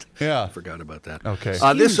 that's right. Yeah. I forgot about that. Okay.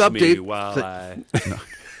 This update. While I...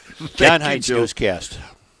 John Haidt's newscast.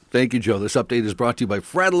 Thank you, Joe. This update is brought to you by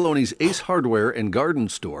Fratelloni's Ace Hardware and Garden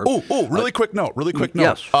Store. Really quick note.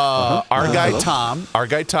 Yes. Our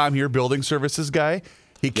guy Tom here, building services guy,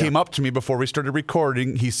 he came up to me before we started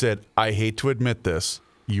recording. He said, I hate to admit this.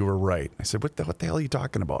 You were right. I said, what the hell are you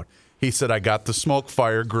talking about? He said, I got the smoke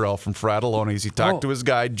fire grill from Fratelloni's. He talked to his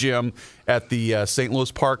guy, Jim, at the St.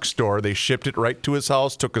 Louis Park store. They shipped it right to his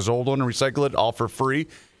house, took his old one and recycled it all for free.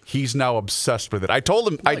 He's now obsessed with it. I told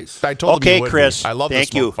him. Nice. I told him. Okay, you would Chris. Be. I love Thank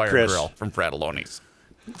the smoke you, fire Chris. grill from Fratelloni's.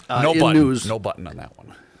 No button on that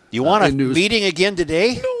one. You want a meeting again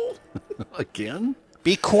today? No. Again?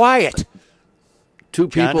 Be quiet. Two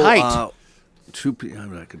John people. Haidt.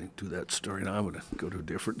 I'm not going to do that story now. I'm going to go to a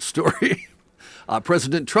different story.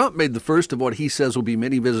 President Trump made the first of what he says will be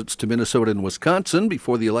many visits to Minnesota and Wisconsin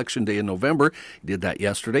before the election day in November. He did that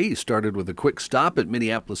yesterday. He started with a quick stop at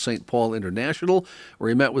Minneapolis-St. Paul International, where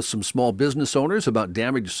he met with some small business owners about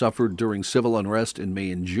damage suffered during civil unrest in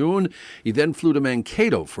May and June. He then flew to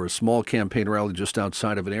Mankato for a small campaign rally just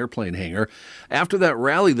outside of an airplane hangar. After that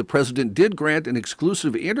rally, the president did grant an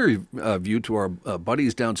exclusive interview to our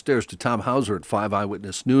buddies downstairs, to Tom Hauser at 5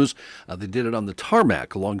 Eyewitness News. They did it on the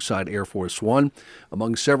tarmac alongside Air Force One.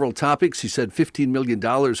 Among several topics, he said $15 million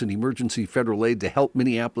in emergency federal aid to help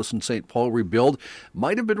Minneapolis and St. Paul rebuild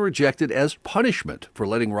might have been rejected as punishment for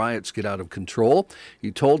letting riots get out of control. He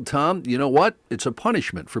told Tom, you know what? It's a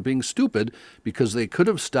punishment for being stupid, because they could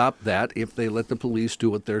have stopped that if they let the police do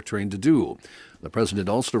what they're trained to do. The president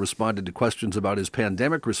also responded to questions about his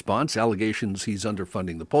pandemic response, allegations he's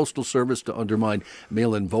underfunding the Postal Service to undermine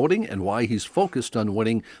mail-in voting, and why he's focused on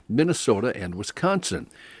winning Minnesota and Wisconsin.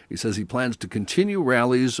 He says he plans to continue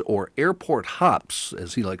rallies, or airport hops,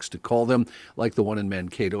 as he likes to call them, like the one in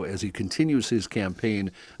Mankato, as he continues his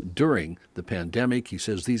campaign during the pandemic. He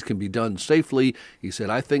says these can be done safely. He said,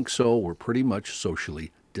 I think so. We're pretty much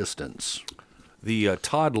socially distanced. The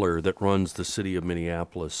toddler that runs the city of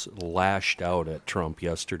Minneapolis lashed out at Trump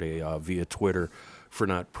yesterday via Twitter for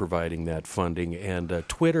not providing that funding, and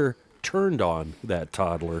Twitter turned on that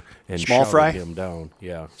toddler and Small shouted Fry? him down.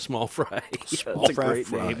 Yeah, Small Fry. Small That's a Fry.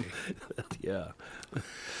 great name. Yeah.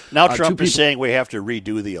 Now Trump is saying we have to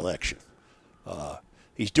redo the election.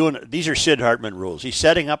 These are Sid Hartman rules. He's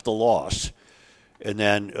setting up the loss and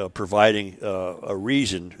then providing a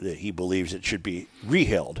reason that he believes it should be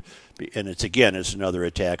reheld. And it's another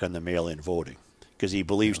attack on the mail-in voting, because he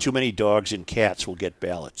believes too many dogs and cats will get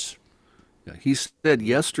ballots. Yeah, he said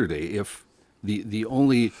yesterday, if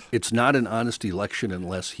it's not an honest election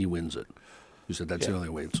unless he wins it. He said that's the only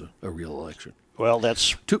way it's a real election. Well,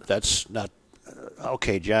 that's not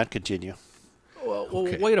okay. John, continue. Well,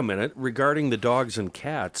 wait a minute. Regarding the dogs and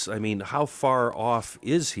cats, I mean, how far off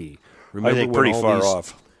is he? I think pretty far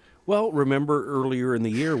off. Well, remember earlier in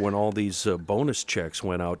the year when all these bonus checks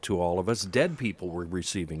went out to all of us, dead people were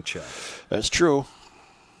receiving checks. That's true.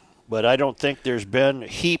 But I don't think there's been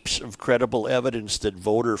heaps of credible evidence that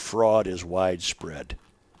voter fraud is widespread.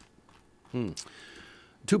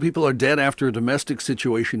 Two people are dead after a domestic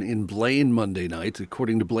situation in Blaine Monday night.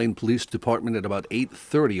 According to Blaine Police Department, at about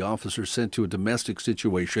 8:30, officers sent to a domestic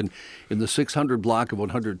situation in the 600 block of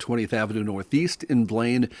 120th Avenue Northeast in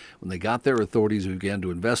Blaine. When they got there, authorities began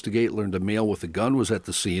to investigate, learned a male with a gun was at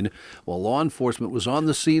the scene. While law enforcement was on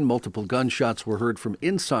the scene, multiple gunshots were heard from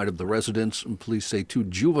inside of the residence, and police say 2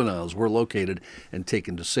 juveniles were located and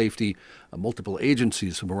taken to safety. Multiple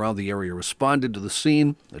agencies from around the area responded to the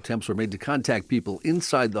scene. Attempts were made to contact people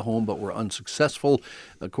inside the home but were unsuccessful.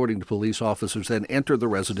 According to police, officers then entered the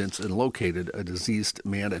residence and located a deceased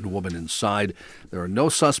man and woman inside. There are no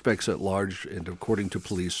suspects at large, and according to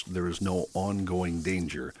police, there is no ongoing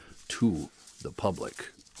danger to the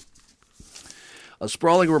public. A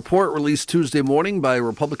sprawling report released Tuesday morning by a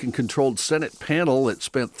Republican-controlled Senate panel that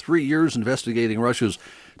spent 3 years investigating Russia's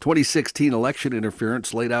 2016 election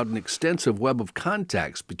interference laid out an extensive web of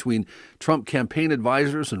contacts between Trump campaign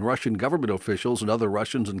advisors and Russian government officials and other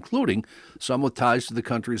Russians, including some with ties to the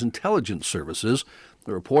country's intelligence services.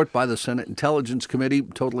 The report by the Senate Intelligence Committee,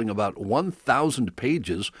 totaling about 1,000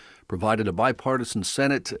 pages, provided a bipartisan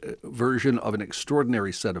Senate version of an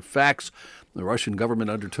extraordinary set of facts. The Russian government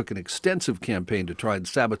undertook an extensive campaign to try and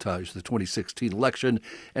sabotage the 2016 election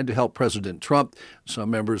and to help President Trump. Some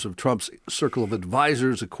members of Trump's circle of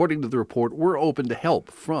advisors, according to the report, were open to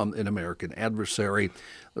help from an American adversary.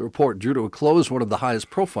 The report drew to a close one of the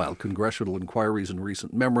highest-profile congressional inquiries in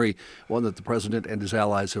recent memory, one that the president and his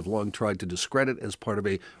allies have long tried to discredit as part of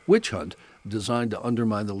a witch hunt designed to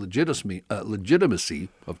undermine the legitimacy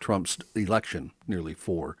of Trump's election nearly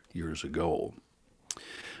 4 years ago.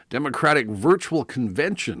 Democratic virtual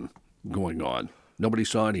convention going on. Nobody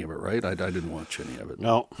saw any of it, right? I didn't watch any of it.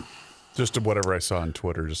 No. Just whatever I saw on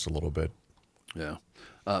Twitter, just a little bit. Yeah.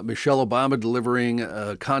 Michelle Obama delivering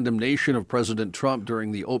a condemnation of President Trump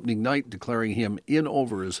during the opening night, declaring him in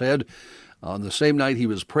over his head. On the same night, he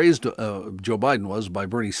was praised, Joe Biden was, by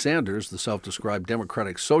Bernie Sanders, the self-described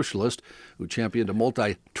Democratic socialist who championed a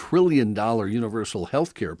multi-trillion-dollar universal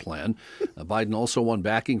health care plan. Biden also won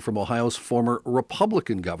backing from Ohio's former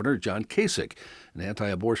Republican governor, John Kasich, an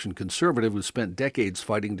anti-abortion conservative who spent decades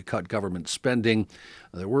fighting to cut government spending.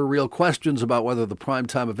 There were real questions about whether the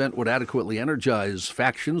primetime event would adequately energize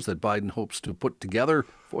factions that Biden hopes to put together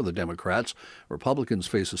for the Democrats. Republicans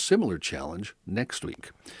face a similar challenge next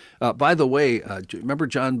week. By the way, do you remember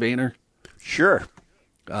John Boehner? Sure.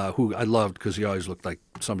 Who I loved because he always looked like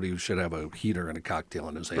somebody who should have a heater and a cocktail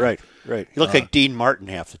in his hand. Right. He looked like Dean Martin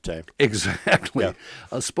half the time. Exactly. Yeah.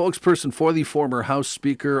 A spokesperson for the former House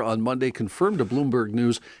Speaker on Monday confirmed to Bloomberg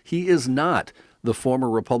News he is not the former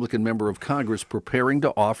Republican member of Congress preparing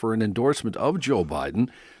to offer an endorsement of Joe Biden.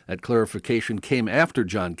 That clarification came after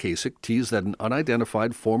John Kasich teased that an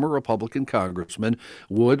unidentified former Republican congressman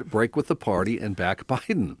would break with the party and back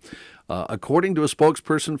Biden. According to a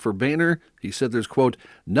spokesperson for Boehner, he said there's, quote,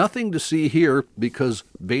 nothing to see here because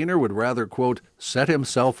Boehner would rather, quote, set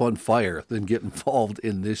himself on fire than get involved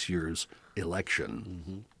in this year's election.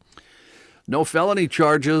 Mm-hmm. No felony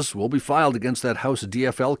charges will be filed against that House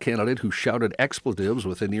DFL candidate who shouted expletives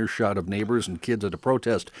within earshot of neighbors and kids at a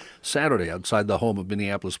protest Saturday outside the home of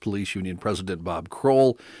Minneapolis Police Union President Bob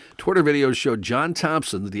Kroll. Twitter videos showed John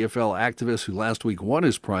Thompson, the DFL activist who last week won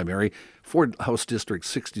his primary for House District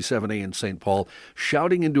 67A in St. Paul,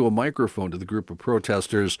 shouting into a microphone to the group of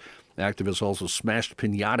protesters. Activists also smashed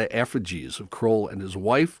piñata effigies of Kroll and his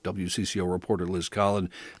wife, WCCO reporter Liz Collin,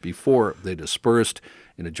 before they dispersed.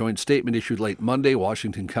 In a joint statement issued late Monday,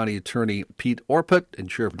 Washington County Attorney Pete Orpett and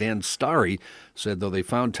Sheriff Dan Starry said though they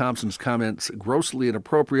found Thompson's comments grossly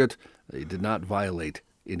inappropriate, they did not violate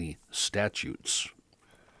any statutes.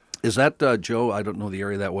 Is that, Joe, I don't know the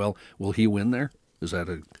area that well, will he win there? Is that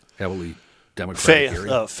a heavily Democratic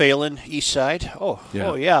area? Phelan, East Side.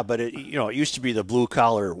 Yeah, but it used to be the blue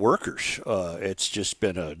collar workers. It's just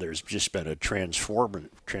been there's just been a change.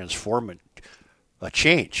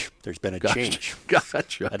 There's been a change.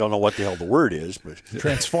 Gotcha. I don't know what the hell the word is, but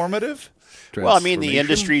transformative. Well, I mean the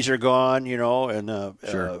industries are gone, and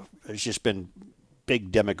Sure. there's just been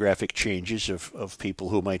big demographic changes of people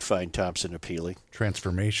who might find Thompson appealing.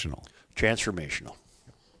 Transformational.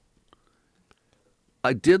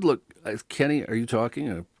 I did look. Kenny, are you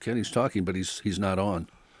talking? Kenny's talking, but he's not on.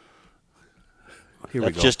 Here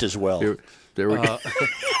That's we go. just as well. There we go.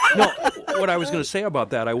 No, what I was going to say about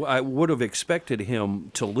that, I would have expected him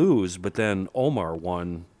to lose, but then Omar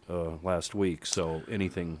won last week. So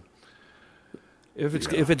anything, if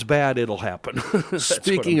it's bad, it'll happen. That's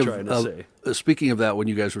Speaking what I'm trying to say. Speaking of that, when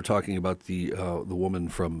you guys were talking about the woman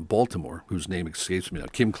from Baltimore, whose name escapes me now,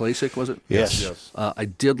 Kim Klacik, was it? Yes. I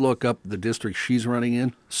did look up the district she's running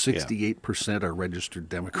in. 68% are registered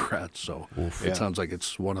Democrats, so it sounds like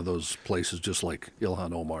it's one of those places just like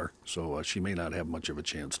Ilhan Omar. So she may not have much of a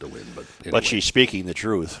chance to win, but anyway. But she's speaking the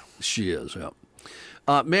truth. She is,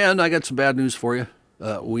 yeah. Man, I got some bad news for you.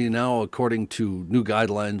 We now, according to new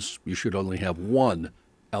guidelines, you should only have one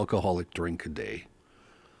alcoholic drink a day.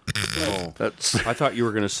 I thought you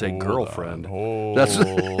were going to say girlfriend. Hold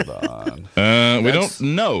on. We don't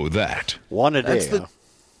know that. One a day.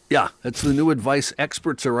 That's the new advice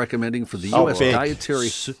experts are recommending for the U.S. dietary.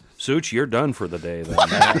 Such, you're done for the day then. In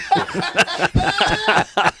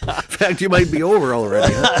fact, you might be over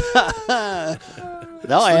already.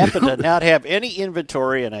 No, I happen to not have any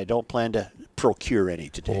inventory, and I don't plan to procure any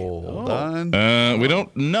today. Hold on. We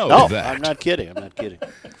don't know that. I'm not kidding.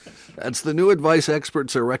 That's the new advice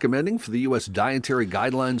experts are recommending for the U.S. Dietary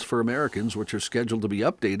Guidelines for Americans, which are scheduled to be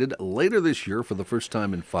updated later this year for the first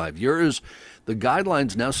time in 5 years. The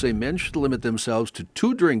guidelines now say men should limit themselves to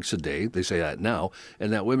 2 drinks a day. They say that now,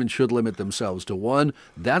 and that women should limit themselves to 1.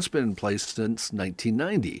 That's been in place since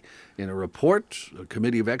 1990. In a report, a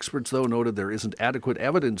committee of experts, though, noted there isn't adequate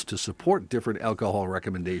evidence to support different alcohol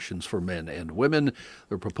recommendations for men and women.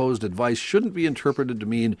 The proposed advice shouldn't be interpreted to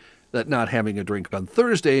mean that not having a drink on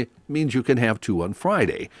Thursday means you can have 2 on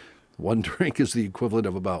Friday. 1 drink is the equivalent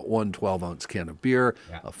of about 1 12-ounce can of beer,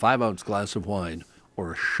 a 5-ounce glass of wine,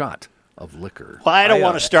 or a shot of liquor. Well, I don't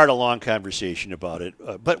want to start a long conversation about it,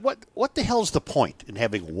 but what the hell's the point in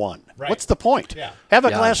having 1? Right. What's the point? Have a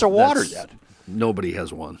glass of water then. Nobody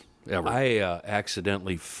has 1, ever. I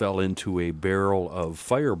accidentally fell into a barrel of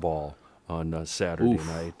Fireball on Saturday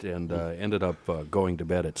night and ended up going to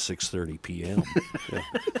bed at 6:30 p.m.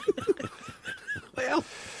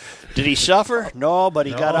 Did he suffer? No, but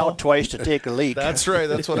he got out twice to take a leak. That's right.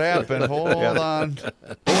 That's what happened. Hold on.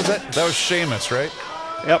 What was that? That was Seamus, right?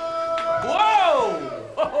 Yep.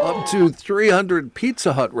 Up to 300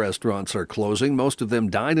 Pizza Hut restaurants are closing, most of them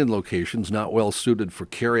dine-in locations not well suited for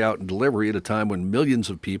carry-out and delivery at a time when millions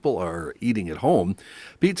of people are eating at home.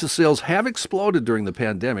 Pizza sales have exploded during the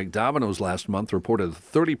pandemic. Domino's last month reported a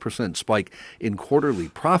 30% spike in quarterly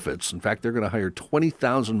profits. In fact, they're going to hire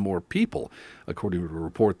 20,000 more people, according to a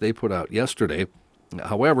report they put out yesterday.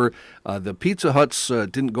 However, the Pizza Huts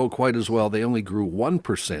didn't go quite as well. They only grew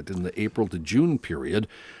 1% in the April to June period.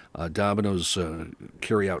 Domino's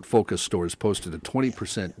carry-out focus stores posted a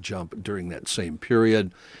 20% jump during that same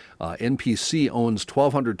period. NPC owns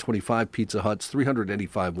 1,225 Pizza Huts,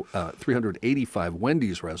 385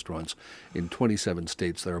 Wendy's restaurants in 27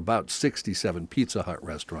 states. There are about 67 Pizza Hut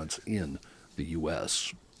restaurants in the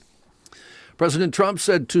U.S. President Trump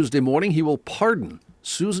said Tuesday morning he will pardon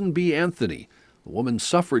Susan B. Anthony, the woman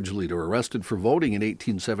suffrage leader arrested for voting in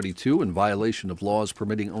 1872 in violation of laws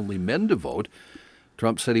permitting only men to vote.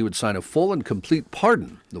 Trump said he would sign a full and complete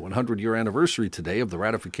pardon, the 100-year anniversary today of the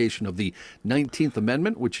ratification of the 19th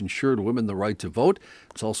Amendment, which ensured women the right to vote.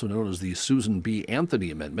 It's also known as the Susan B. Anthony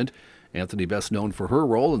Amendment. Anthony best known for her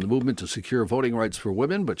role in the movement to secure voting rights for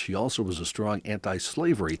women, but she also was a strong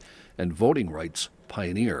anti-slavery and voting rights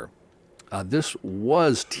pioneer. This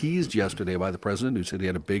was teased yesterday by the president, who said he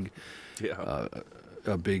had a big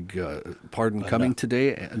pardon coming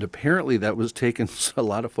today, and apparently that was taken. A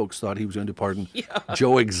lot of folks thought he was going to pardon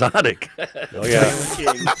Joe Exotic. Oh yeah,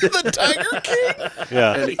 The Tiger King.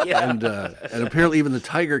 Yeah, and apparently even the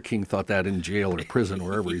Tiger King thought that in jail or prison,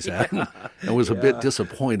 wherever he's at, and was a bit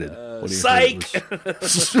disappointed when he heard it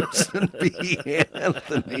was Susan B.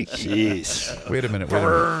 Anthony. Jeez. Wait a minute.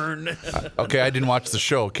 Burn. Okay, I didn't watch the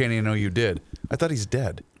show. Can't even know you did. I thought he's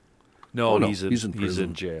dead. No, no, he's in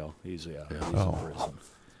prison. jail. He's in prison.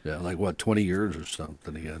 Yeah, like what, 20 years or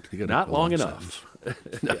something? He got Not long enough.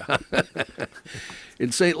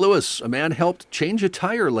 In St. Louis, a man helped change a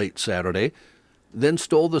tire late Saturday, then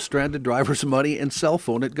stole the stranded driver's money and cell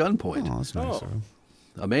phone at gunpoint. Oh, that's nice.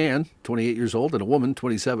 A man, 28 years old, and a woman,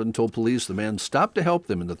 27, told police the man stopped to help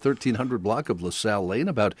them in the 1300 block of LaSalle Lane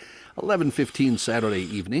about 11:15 Saturday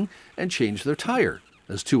evening and changed their tire,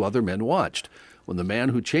 as two other men watched. When the man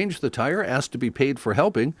who changed the tire asked to be paid for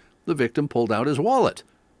helping, the victim pulled out his wallet.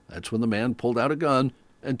 That's when the man pulled out a gun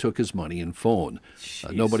and took his money and phone.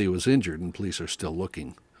 Nobody was injured, and police are still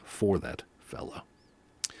looking for that fella.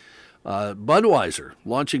 Budweiser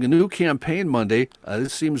launching a new campaign Monday.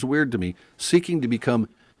 This seems weird to me, seeking to become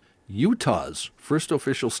Utah's first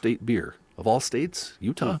official state beer. Of all states,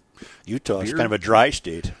 Utah. Utah is kind of a dry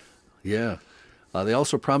state. Yeah. They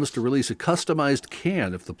also promised to release a customized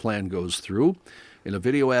can if the plan goes through. In a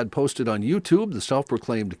video ad posted on YouTube, the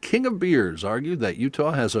self-proclaimed king of beers argued that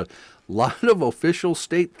Utah has a lot of official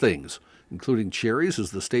state things, including cherries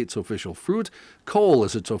as the state's official fruit, coal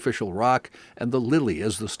as its official rock, and the lily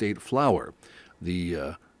as the state flower.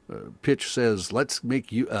 The pitch says, let's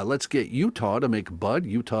get Utah to make Bud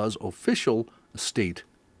Utah's official state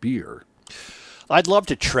beer. I'd love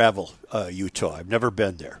to travel Utah. I've never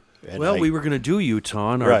been there. And we were going to do Utah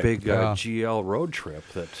on our Right. big GL road trip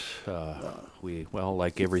that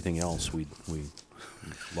like everything else, we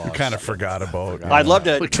lost. You kind of forgot about. I'd love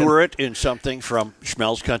to tour it in something from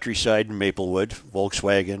Schmelz Countryside in Maplewood,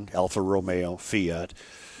 Volkswagen, Alfa Romeo, Fiat.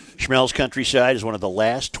 Schmelz Countryside is one of the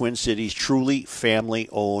last Twin Cities truly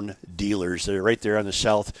family-owned dealers. They're right there on the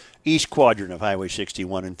southeast quadrant of Highway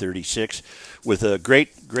 61 and 36 with a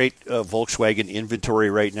great Volkswagen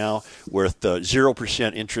inventory right now with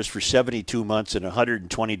 0% interest for 72 months and a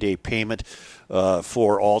 120-day payment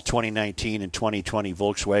for all 2019 and 2020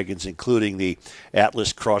 Volkswagens, including the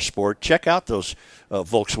Atlas Cross Sport. Check out those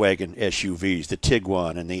Volkswagen SUVs, the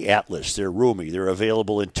Tiguan and the Atlas. They're roomy. They're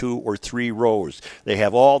available in 2 or 3 rows. They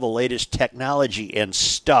have all the latest technology and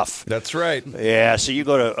stuff. That's right. Yeah, so you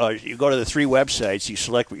go to the 3 websites, you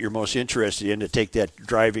select what you're most interested in to take that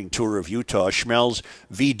driving tour of Utah.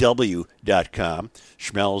 SchmelzVW.com,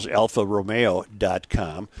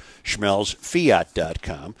 SchmelzAlfaRomeo.com,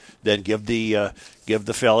 SchmelzFiat.com. Then give the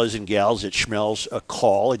fellas and gals at Schmelz a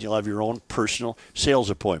call, and you'll have your own personal sales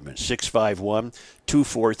appointment.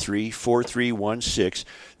 651-243-4316.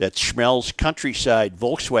 That's Schmelz Countryside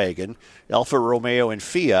Volkswagen, Alfa Romeo, and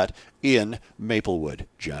Fiat in Maplewood.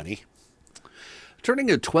 Johnny?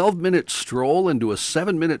 Turning a 12-minute stroll into a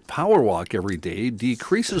 7-minute power walk every day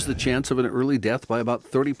decreases the chance of an early death by about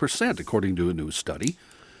 30%, according to a new study.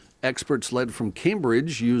 Experts led from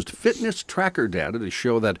Cambridge used fitness tracker data to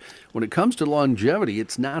show that when it comes to longevity,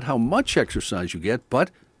 it's not how much exercise you get,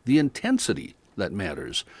 but the intensity that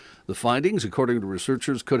matters. The findings, according to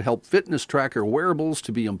researchers, could help fitness tracker wearables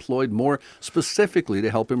to be employed more specifically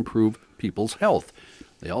to help improve people's health.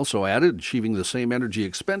 They also added achieving the same energy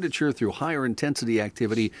expenditure through higher intensity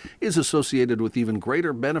activity is associated with even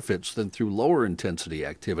greater benefits than through lower intensity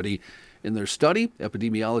activity. In their study,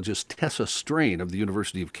 epidemiologist Tessa Strain of the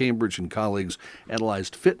University of Cambridge and colleagues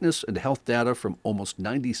analyzed fitness and health data from almost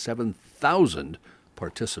 97,000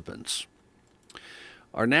 participants.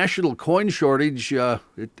 Our national coin shortage,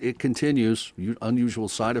 it continues, unusual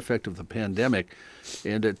side effect of the pandemic,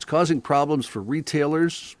 and it's causing problems for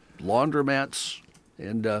retailers, laundromats,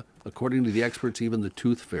 and according to the experts, even the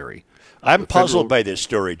tooth fairy. I'm puzzled by this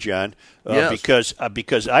story, John, because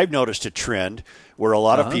I've noticed a trend where a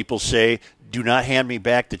lot of people say, "Do not hand me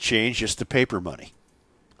back the change, just the paper money."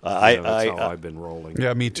 That's how I've been rolling.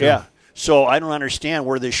 Yeah, me too. Yeah, so I don't understand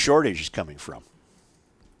where this shortage is coming from.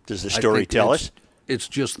 Does the story tell us? It's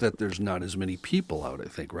just that there's not as many people out, I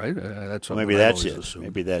think, right? That's what Maybe that's it.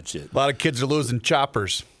 Maybe that's it. A lot of kids are losing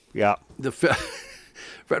choppers. Yeah. The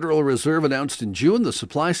Federal Reserve announced in June the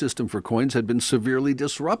supply system for coins had been severely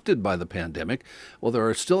disrupted by the pandemic. While there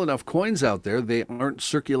are still enough coins out there, they aren't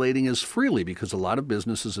circulating as freely because a lot of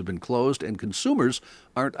businesses have been closed and consumers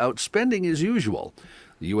aren't out spending as usual.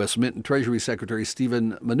 The U.S. Mint and Treasury Secretary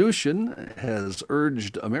Steven Mnuchin has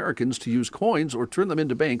urged Americans to use coins or turn them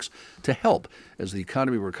into banks to help. As the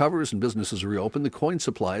economy recovers and businesses reopen, the coin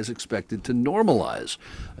supply is expected to normalize.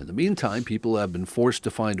 In the meantime, people have been forced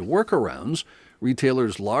to find workarounds.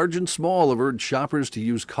 Retailers large and small have urged shoppers to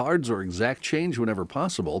use cards or exact change whenever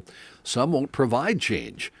possible. Some won't provide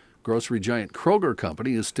change. Grocery giant Kroger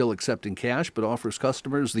Company is still accepting cash but offers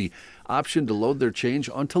customers the option to load their change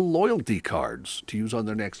onto loyalty cards to use on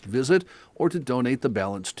their next visit or to donate the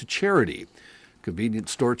balance to charity.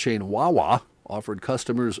 Convenience store chain Wawa offered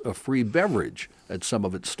customers a free beverage at some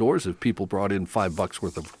of its stores if people brought in $5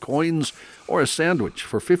 worth of coins or a sandwich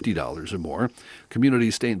for $50 or more. Community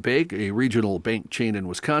State Bank, a regional bank chain in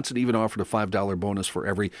Wisconsin, even offered a $5 bonus for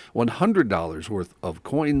every $100 worth of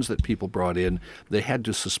coins that people brought in. They had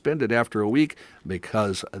to suspend it after a week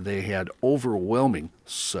because they had overwhelming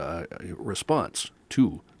response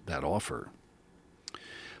to that offer.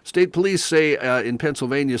 State police say in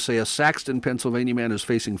Pennsylvania a Saxton, Pennsylvania man is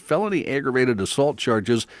facing felony aggravated assault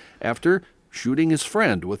charges after shooting his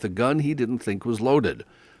friend with a gun he didn't think was loaded.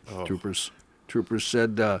 Oh. Troopers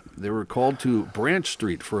said they were called to Branch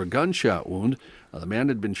Street for a gunshot wound. The man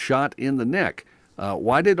had been shot in the neck.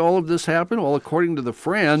 Why did all of this happen? Well, according to the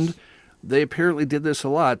friend, they apparently did this a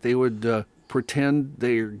lot. They would pretend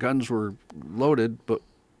their guns were loaded, but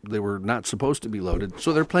they were not supposed to be loaded.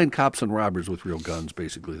 So they're playing cops and robbers with real guns,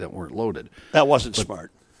 basically, that weren't loaded. That wasn't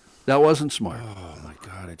smart. That wasn't smart. Oh, my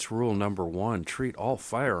God. It's rule number 1. Treat all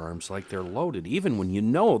firearms like they're loaded, even when you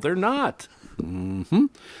know they're not. Mm-hmm.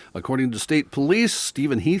 According to state police,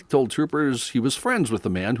 Stephen Heath told troopers he was friends with the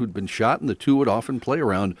man who'd been shot, and the two would often play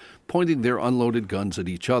around, pointing their unloaded guns at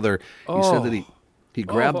each other. He said that he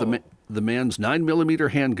grabbed the man's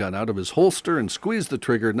 9mm handgun out of his holster and squeezed the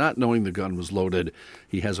trigger, not knowing the gun was loaded.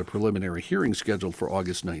 He has a preliminary hearing scheduled for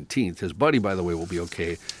August 19th. His buddy, by the way, will be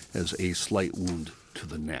okay, has a slight wound to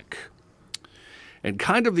the neck. And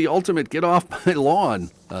kind of the ultimate get off my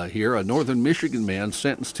lawn here, a northern Michigan man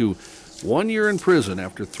sentenced to 1 year in prison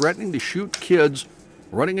after threatening to shoot kids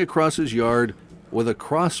running across his yard with a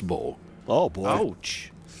crossbow. Oh, boy.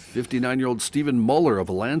 Ouch. 59-year-old Stephen Muller of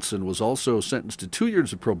Alanson was also sentenced to 2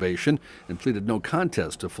 years of probation and pleaded no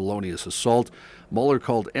contest to felonious assault. Muller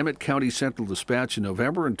called Emmett County Central Dispatch in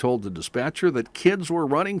November and told the dispatcher that kids were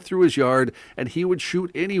running through his yard and he would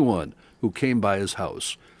shoot anyone who came by his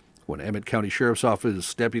house. When Emmett County Sheriff's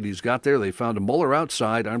Office deputies got there, they found Muller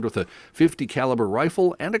outside armed with a .50 caliber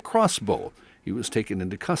rifle and a crossbow. He was taken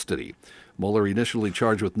into custody. Muller initially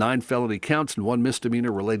charged with 9 felony counts and 1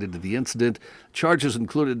 misdemeanor related to the incident. Charges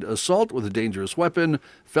included assault with a dangerous weapon,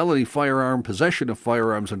 felony firearm, possession of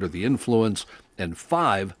firearms under the influence, and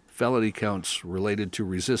 5 felony counts related to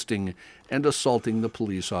resisting and assaulting the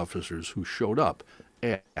police officers who showed up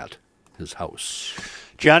at his house.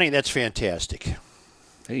 Johnny, that's fantastic.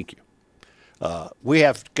 Thank you. We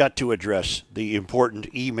have got to address the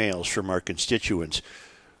important emails from our constituents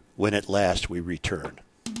when at last we return.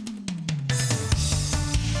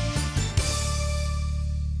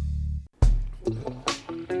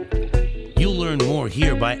 You'll learn more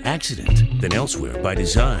here by accident than elsewhere by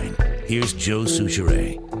design. Here's Joe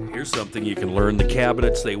Souchere. Here's something you can learn. The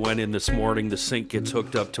cabinets, they went in this morning. The sink gets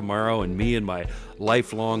hooked up tomorrow, and me and my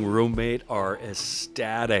lifelong roommate are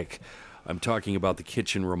ecstatic. I'm talking about the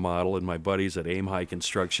kitchen remodel and my buddies at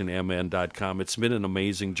aimhighconstructionmn.com. It's been an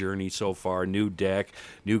amazing journey so far. New deck,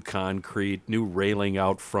 new concrete, new railing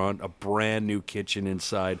out front, a brand new kitchen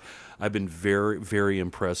inside. I've been very, very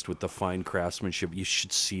impressed with the fine craftsmanship. You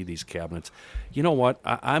should see these cabinets. You know what?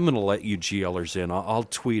 I'm going to let you GLers in. I'll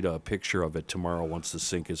tweet a picture of it tomorrow once the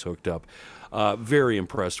sink is hooked up. Very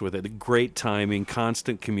impressed with it. Great timing,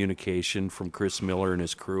 constant communication from Chris Miller and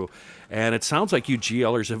his crew. And it sounds like you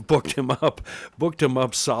GLers have booked him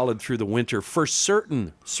up solid through the winter for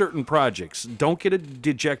certain projects. Don't get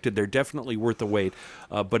dejected. They're definitely worth the wait.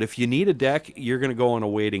 But if you need a deck, you're going to go on a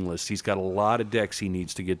waiting list. He's got a lot of decks he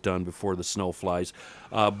needs to get done before the snow flies.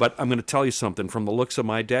 But I'm going to tell you something. From the looks of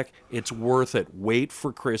my deck, it's worth it. Wait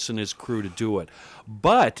for Chris and his crew to do it.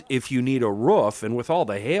 But if you need a roof, and with all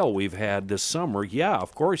the hail we've had this summer, yeah,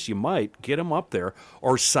 of course you might get them up there.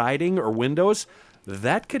 Or siding or windows,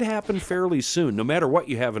 that could happen fairly soon, no matter what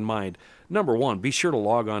you have in mind. Number one, be sure to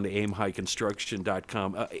log on to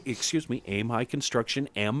aimhighconstruction.com.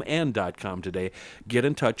 aimhighconstructionmn.com today. Get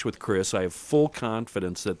in touch with Chris. I have full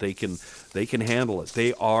confidence that they can handle it.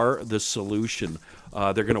 They are the solution.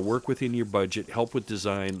 They're going to work within your budget, help with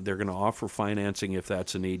design. They're going to offer financing if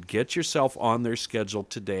that's a need. Get yourself on their schedule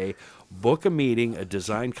today. Book a meeting, a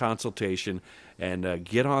design consultation, and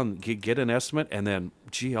get an estimate. And then,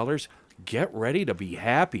 GLers, get ready to be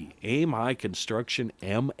happy.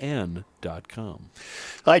 aimhighconstructionmn.com.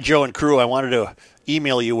 Hi, Joe and crew. I wanted to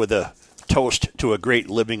email you with a toast to a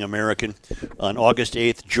great living American. On August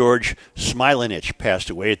 8th, George Smilanich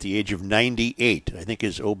passed away at the age of 98. I think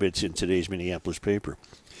his obit's in today's Minneapolis paper.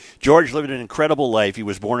 George lived an incredible life. He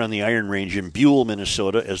was born on the Iron Range in Buell,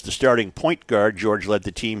 Minnesota. As the starting point guard, George led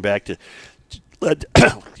the team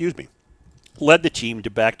led the team to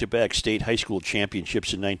back-to-back state high school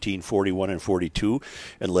championships in 1941 and 42,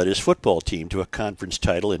 and led his football team to a conference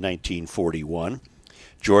title in 1941.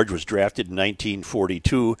 George was drafted in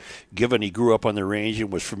 1942. Given he grew up on the range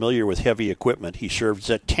and was familiar with heavy equipment, he served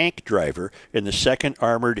as a tank driver in the 2nd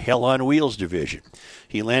Armored Hell on Wheels Division.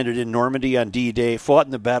 He landed in Normandy on D-Day, fought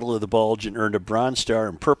in the Battle of the Bulge, and earned a Bronze Star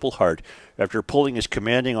and Purple Heart after pulling his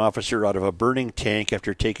commanding officer out of a burning tank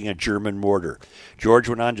after taking a German mortar. George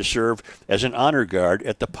went on to serve as an honor guard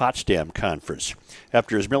at the Potsdam Conference.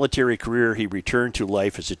 After his military career, he returned to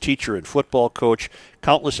life as a teacher and football coach.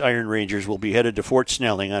 Countless Iron Rangers will be headed to Fort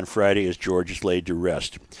Snelling on Friday as George is laid to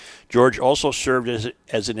rest. George also served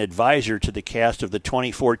as an advisor to the cast of the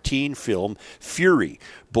 2014 film Fury.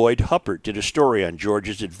 Boyd Huppert did a story on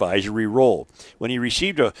George's advisory role. When he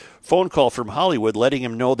received a phone call from Hollywood letting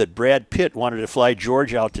him know that Brad Pitt wanted to fly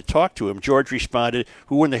George out to talk to him, George responded,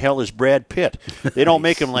 "Who in the hell is Brad Pitt? They don't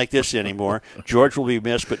make him like this anymore." George will be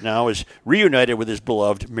missed, but now is reunited with his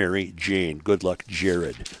beloved Mary Jane. Good luck,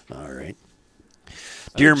 Jared. All right.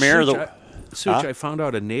 Dear Mayor, I found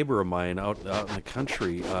out a neighbor of mine out in the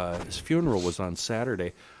country, his funeral was on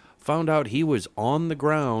Saturday. Found out he was on the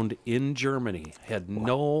ground in Germany. Had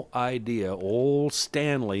no idea. Old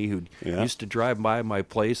Stanley, who used to drive by my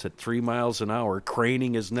place at 3 miles an hour,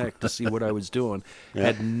 craning his neck to see what I was doing,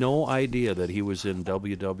 had no idea that he was in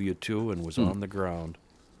WW2 and was on the ground.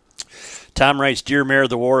 Tom writes, Dear Mayor,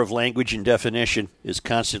 the war of language and definition is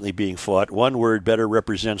constantly being fought. One word better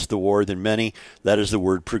represents the war than many. That is the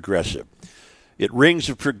word progressive. It rings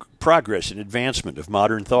of progress and advancement of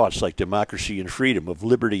modern thoughts like democracy and freedom, of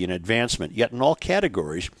liberty and advancement. Yet in all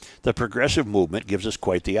categories, the progressive movement gives us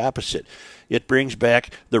quite the opposite. It brings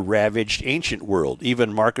back the ravaged ancient world.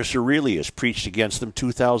 Even Marcus Aurelius preached against them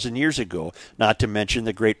 2,000 years ago, not to mention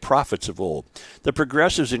the great prophets of old. The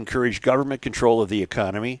progressives encourage government control of the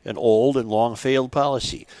economy, an old and long-failed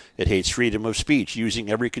policy. It hates freedom of speech,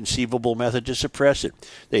 using every conceivable method to suppress it.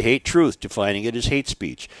 They hate truth, defining it as hate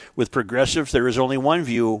speech. With progressives, there is only one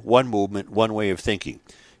view, one movement, one way of thinking.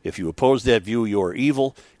 If you oppose that view, you are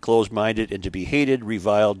evil, closed-minded, and to be hated,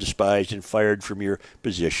 reviled, despised, and fired from your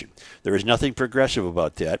position. There is nothing progressive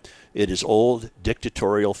about that. It is old,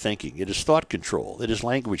 dictatorial thinking. It is thought control. It is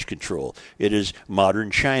language control. It is modern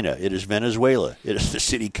China. It is Venezuela. It is the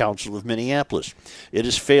City Council of Minneapolis. It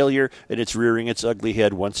is failure, and it's rearing its ugly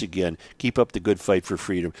head once again. Keep up the good fight for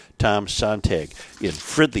freedom. Tom Sontag in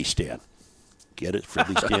Fridleystan. Get it,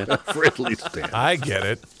 Fridleystan? Fridleystan. I get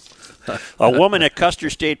it. A woman at Custer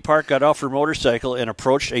State Park got off her motorcycle and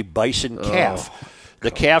approached a bison calf. The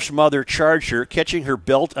calf's mother charged her, catching her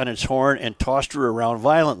belt on its horn and tossed her around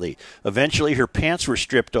violently. Eventually, her pants were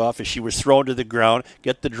stripped off as she was thrown to the ground.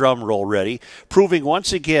 Get the drum roll ready, proving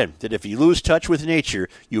once again that if you lose touch with nature,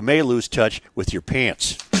 you may lose touch with your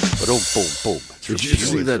pants. Boom, boom, boom. Did you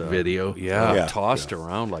see that video? Yeah, tossed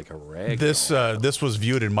around like a rag. This was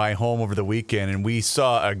viewed in my home over the weekend, and we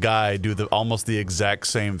saw a guy do almost the exact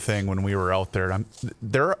same thing when we were out there.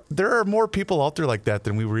 There are more people out there like that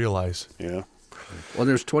than we realize. Yeah. Well,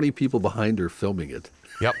 there's 20 people behind her filming it.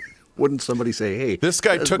 Yep. Wouldn't somebody say, "Hey, this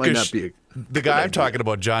guy took might his not be the guy I'm talking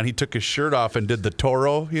about, John? He took his shirt off and did the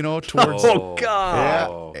Toro, towards. Oh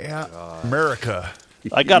God! Yeah, America.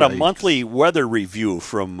 I got a monthly weather review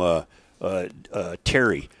from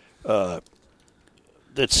Terry that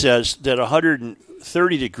says that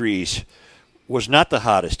 130 degrees was not the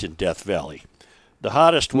hottest in Death Valley. The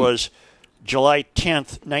hottest was July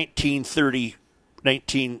 10th,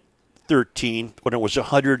 1913, when it was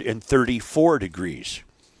 134 degrees.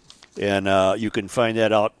 And you can find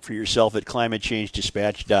that out for yourself at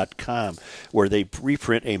climatechangedispatch.com, where they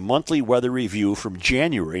reprint a monthly weather review from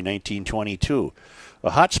January 1922.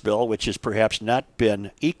 A hot spell, which has perhaps not been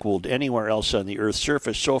equaled anywhere else on the Earth's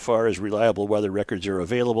surface so far as reliable weather records are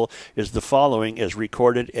available, is the following as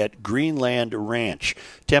recorded at Greenland Ranch.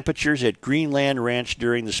 Temperatures at Greenland Ranch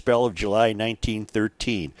during the spell of July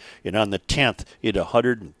 1913. And on the 10th, it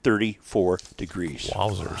 134 degrees.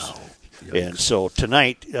 Wowzers. Wow. And so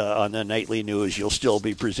tonight on the nightly news, you'll still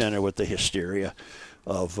be presented with the hysteria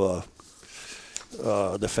of the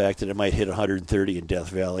fact that it might hit 130 in Death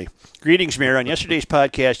Valley. Greetings, Mayor. On yesterday's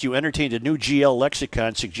podcast, you entertained a new GL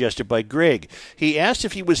lexicon suggested by Greg. He asked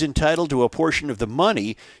if he was entitled to a portion of the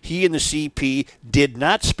money he and the CP did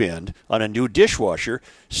not spend on a new dishwasher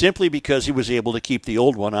simply because he was able to keep the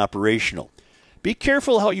old one operational. Be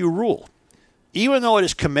careful how you rule. Even though it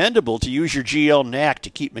is commendable to use your GL knack to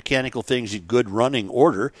keep mechanical things in good running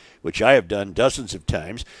order, which I have done dozens of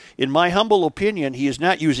times, in my humble opinion, he is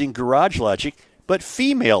not using garage logic, but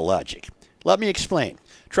female logic. Let me explain.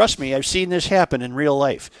 Trust me, I've seen this happen in real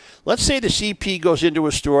life. Let's say the CP goes into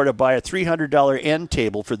a store to buy a $300 end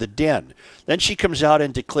table for the den. Then she comes out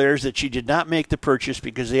and declares that she did not make the purchase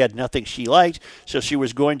because they had nothing she liked, so she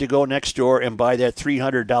was going to go next door and buy that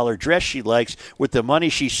 $300 dress she likes with the money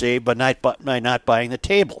she saved by not buying the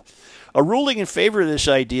table. A ruling in favor of this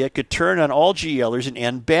idea could turn on all GLers and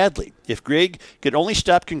end badly. If Greg could only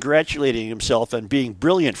stop congratulating himself on being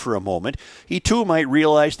brilliant for a moment, he too might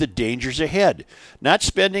realize the dangers ahead. Not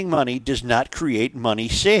spending money does not create money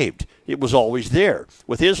saved. It was always there.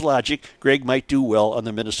 With his logic, Greg might do well on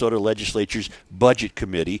the Minnesota Legislature's Budget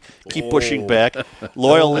Committee. Keep pushing back.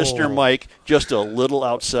 Loyal listener Mike, just a little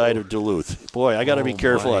outside of Duluth. Boy, I got to be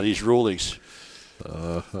careful on these rulings.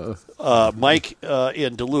 Mike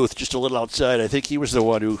in Duluth, just a little outside. I think he was the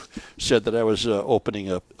one who said that I was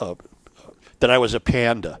that I was a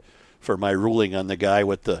panda for my ruling on the guy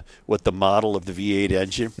with the model of the V8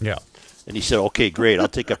 engine. Yeah. And he said, "Okay, great. I'll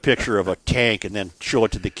take a picture of a tank and then show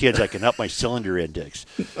it to the kids. I can up my cylinder index."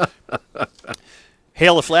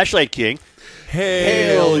 Hail the Flashlight King.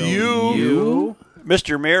 Hail you.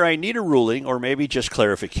 Mr. Mayor, I need a ruling or maybe just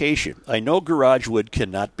clarification. I know garage wood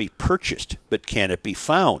cannot be purchased, but can it be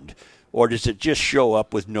found? Or does it just show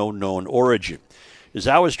up with no known origin? As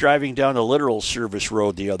I was driving down the Literal Service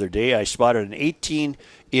Road the other day, I spotted an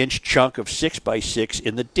 18-inch chunk of 6x6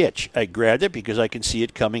 in the ditch. I grabbed it because I can see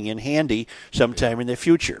it coming in handy sometime in the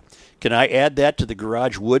future. Can I add that to the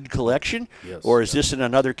garage wood collection? Yes. Or is this in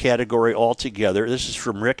another category altogether? This is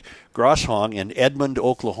from Rick Grosshong in Edmond,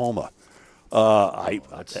 Oklahoma.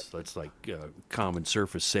 That's like common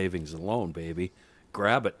surface savings and loan, baby.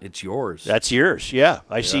 Grab it; it's yours. That's yours. Yeah,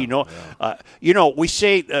 I see. No, we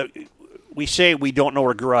say we don't know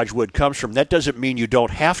where garage wood comes from. That doesn't mean you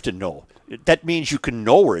don't have to know. That means you can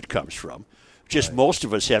know where it comes from. Just most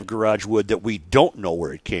of us have garage wood that we don't know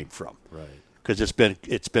where it came from. Right. Because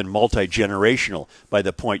it's been multi-generational. By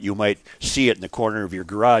the point you might see it in the corner of your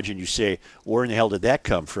garage and you say, "Where in the hell did that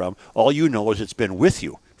come from?" All you know is it's been with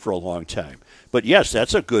you for a long time. But yes,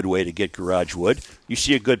 that's a good way to get garage wood. You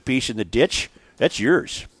see a good piece in the ditch, that's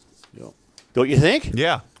yours. Don't you think?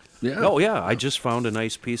 Yeah. Oh, yeah. I just found a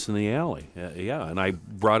nice piece in the alley. And I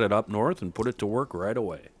brought it up north and put it to work right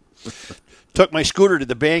away. Took my scooter to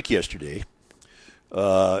the bank yesterday,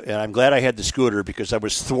 and I'm glad I had the scooter because I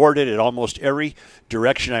was thwarted in almost every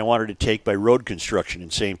direction I wanted to take by road construction in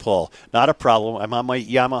St. Paul. Not a problem. I'm on my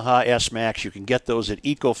Yamaha S-Max. You can get those at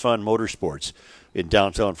EcoFun Motorsports in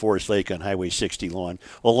downtown Forest Lake on Highway 60 lawn,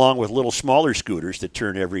 along with little smaller scooters that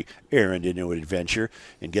turn every errand into an adventure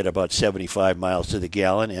and get about 75 miles to the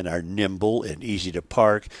gallon and are nimble and easy to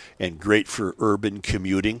park and great for urban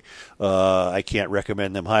commuting. I can't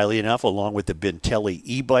recommend them highly enough, along with the Bintelli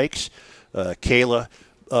e-bikes. Kayla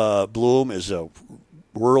Bloom is a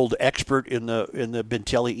world expert in the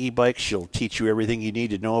Bintelli e-bikes. She'll teach you everything you need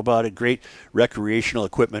to know about it. Great recreational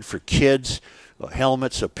equipment for kids.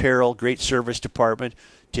 helmets, apparel, great service department.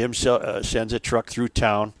 Tim sends a truck through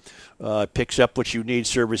town, picks up what you need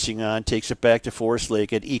servicing on, takes it back to Forest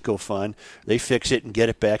Lake at EcoFund. They fix it and get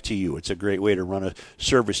it back to you. It's a great way to run a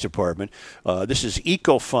service department. This is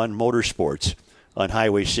EcoFund Motorsports on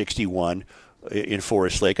Highway 61 in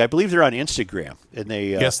Forest Lake. I believe they're on Instagram, and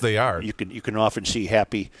yes, they are. You can often see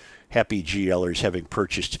happy GLers having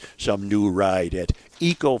purchased some new ride at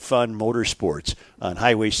EcoFund Motorsports on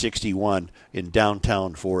Highway 61 in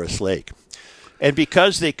downtown Forest Lake. And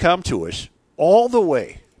because they come to us all the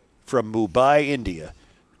way from Mumbai, India,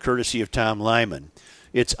 courtesy of Tom Lyman,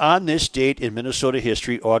 it's on this date in Minnesota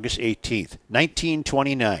history, August 18th,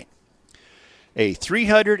 1929. A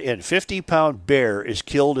 350-pound bear is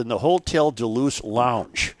killed in the Hotel Duluth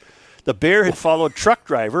Lounge. The bear had followed truck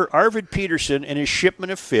driver Arvid Peterson and his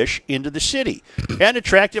shipment of fish into the city, and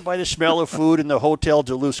attracted by the smell of food in the Hotel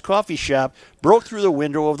Duluth coffee shop, broke through the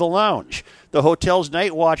window of the lounge. The hotel's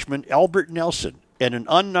night watchman, Albert Nelson, and an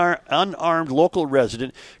unarmed local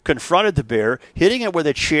resident confronted the bear, hitting it with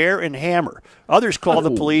a chair and hammer. Others called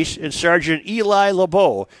the police, and Sergeant Eli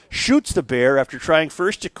LeBeau shoots the bear after trying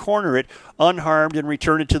first to corner it unharmed and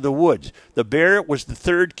return it to the woods. The bear was the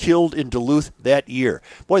third killed in Duluth that year.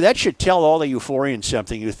 Boy, that should tell all the euphorians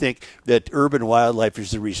something who think that urban wildlife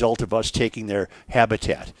is the result of us taking their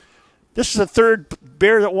habitat. This is the third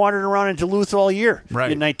bear that wandered around in Duluth all year in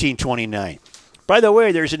 1929. By the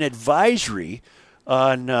way, there's an advisory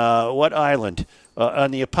on what island?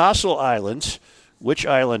 On the Apostle Islands, which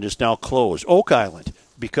island is now closed? Oak Island,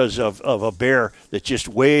 because of a bear that's just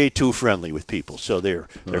way too friendly with people. So they're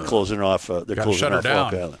closing off. They're closing off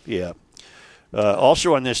Oak Island. Yeah.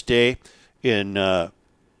 Also on this day in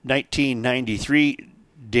 1993,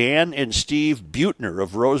 Dan and Steve Butner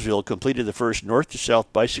of Roseville completed the first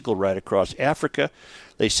north-to-south bicycle ride across Africa.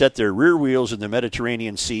 They set their rear wheels in the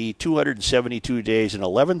Mediterranean Sea 272 days and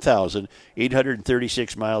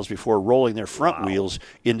 11,836 miles before rolling their front wheels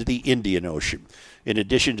into the Indian Ocean. In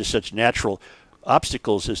addition to such natural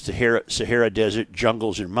obstacles as the Sahara Desert,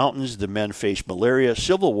 jungles, and mountains, the men faced malaria,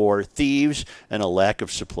 civil war, thieves, and a lack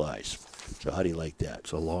of supplies. So how do you like that?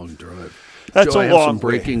 It's a long drive. That's Joe, a I long have some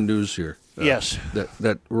way. breaking news here. Yes.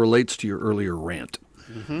 That relates to your earlier rant.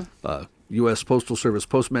 U.S. Postal Service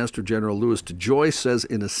Postmaster General Louis DeJoy says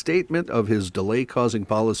in a statement of his delay-causing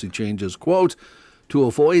policy changes, quote, "To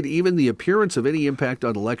avoid even the appearance of any impact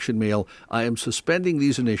on election mail, I am suspending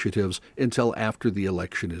these initiatives until after the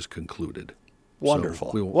election is concluded."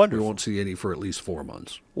 Wonderful. So we won't see any for at least 4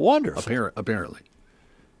 months. Wonderful. Apparently.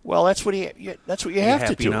 Well, that's what you have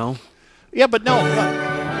to do. Now? Yeah, but no.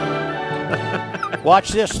 Watch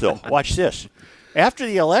this, though. Watch this. After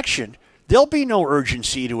the election, there'll be no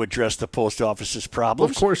urgency to address the post office's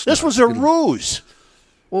problems. Of course This not. was a ruse.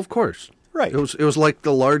 Well, of course. Right. It was like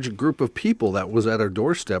the large group of people that was at our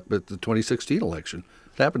doorstep at the 2016 election.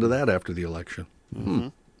 What happened to that after the election?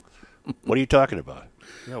 What are you talking about?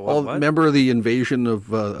 Yeah, Remember the invasion of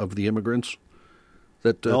the immigrants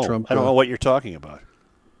that No, Trump? I don't know what you're talking about.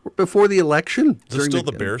 Before the election, Is this still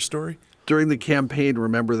the bear story? During the campaign,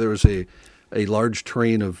 remember there was a large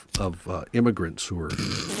train of immigrants who were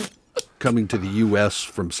coming to the U.S.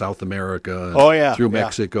 from South America through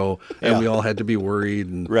Mexico, and we all had to be worried.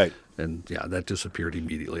 And, And, that disappeared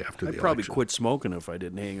immediately after the I'd probably election. quit smoking if I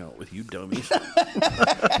didn't hang out with you dummies.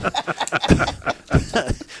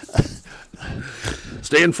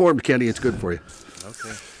 Stay informed, Kenny. It's good for you.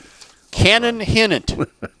 Okay. Cannon Hinnant.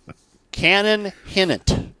 Cannon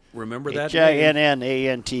Hinnant. Remember that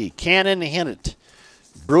Hinnant. Cannon Hinnant.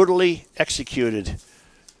 Brutally executed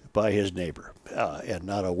by his neighbor. And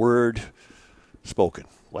not a word spoken.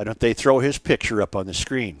 Why don't they throw his picture up on the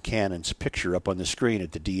screen, Cannon's picture up on the screen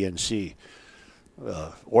at the DNC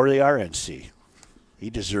or the RNC? He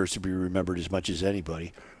deserves to be remembered as much as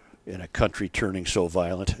anybody in a country turning so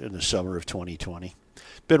violent in the summer of 2020.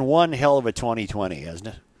 Been one hell of a 2020, hasn't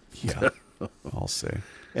it? Yeah, I'll say.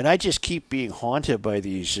 And I just keep being haunted by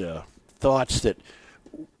these thoughts that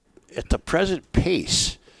at the present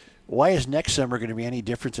pace, why is next summer going to be any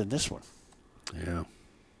different than this one? Yeah.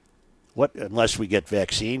 What, unless we get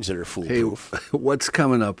vaccines that are foolproof. Hey, what's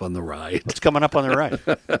coming up on the ride? What's coming up on the ride?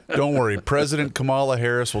 Don't worry. President Kamala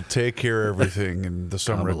Harris will take care of everything in the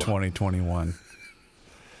summer of 2021.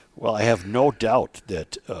 Well, I have no doubt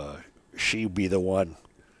that she'll be the one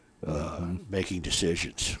making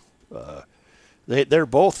decisions. They're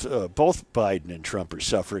both Biden and Trump are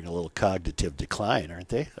suffering a little cognitive decline, aren't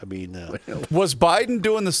they? I mean, was Biden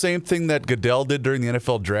doing the same thing that Goodell did during the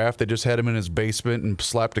NFL draft? They just had him in his basement and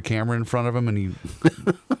slapped a camera in front of him, and he.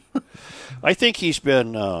 I think he's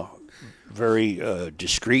been very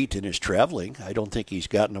discreet in his traveling. I don't think he's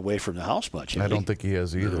gotten away from the house much. I don't think he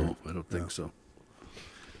has either. No, I don't think so.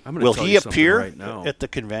 Will he appear at the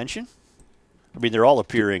convention? I mean, they're all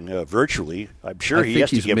appearing virtually. I'm sure he has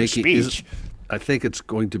to give a speech. I think it's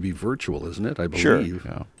going to be virtual, isn't it? I believe. Sure.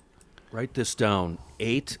 Yeah. Write this down.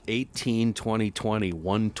 8/18/2020,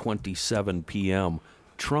 1:27 p.m.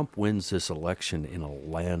 Trump wins this election in a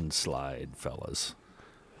landslide, fellas.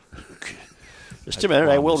 Just a minute.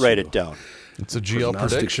 I will write it down. It's a GL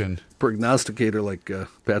prediction. Prognosticator like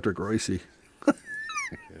Patrick Royce.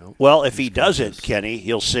 Well, if he doesn't, Kenny,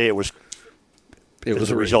 he'll say it was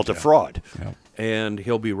a result of fraud. Yeah. And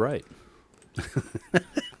he'll be right.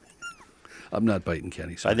 I'm not biting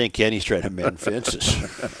Kenny. I think Kenny's trying to mend fences.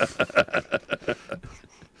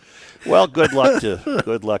 Well, good luck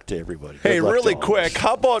to everybody. Hey, really quick,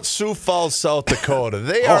 how about Sioux Falls, South Dakota?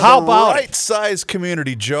 They are the right-sized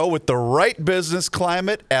community, Joe, with the right business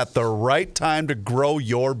climate at the right time to grow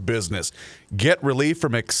your business. Get relief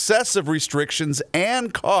from excessive restrictions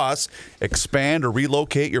and costs. Expand or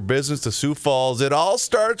relocate your business to Sioux Falls. It all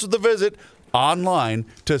starts with a visit online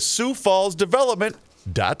to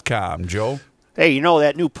SiouxFallsDevelopment.com, Joe. Hey, you know,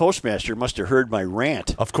 that new postmaster must have heard my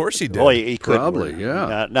rant. Of course he did. Oh, he could. Probably,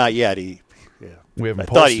 yeah. Not yet. We haven't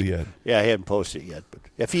posted yet. Yeah, I haven't posted it yet. But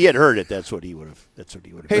if he had heard it, that's what he would have.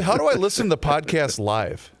 Hey, how do I listen to the podcast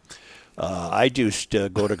live? I just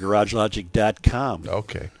go to GarageLogic.com.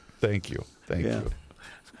 Okay, thank you. Thank you.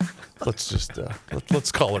 Let's just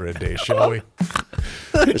let's call it a day, shall we?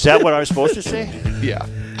 Is that what I was supposed to say? Yeah.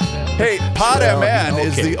 Hey, PodMN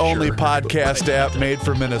is the only podcast app made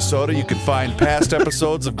for Minnesota. You can find past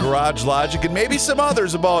episodes of Garage Logic and maybe some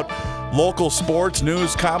others about local sports,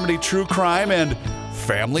 news, comedy, true crime, and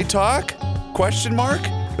family talk? ?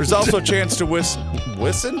 There's also a chance to win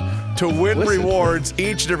rewards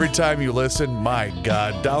each and every time you listen. My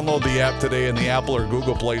God, download the app today in the Apple or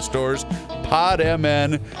Google Play stores.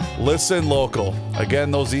 PodMN, listen local. Again,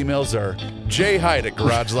 those emails are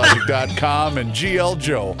jhyde@garagelogic.com and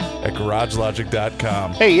gljoe at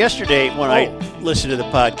garagelogic.com. Hey, yesterday when I listened to the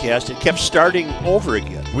podcast, it kept starting over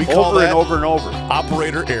again. We call that over and over.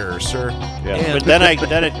 Operator error, sir. Yeah. But then I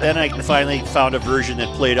finally found a version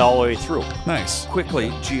that played all the way through. Nice. Quickly,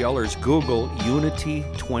 GLers, Google Unity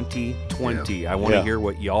 2020. I want to hear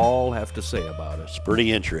what y'all have to say about it. It's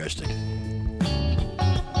pretty interesting.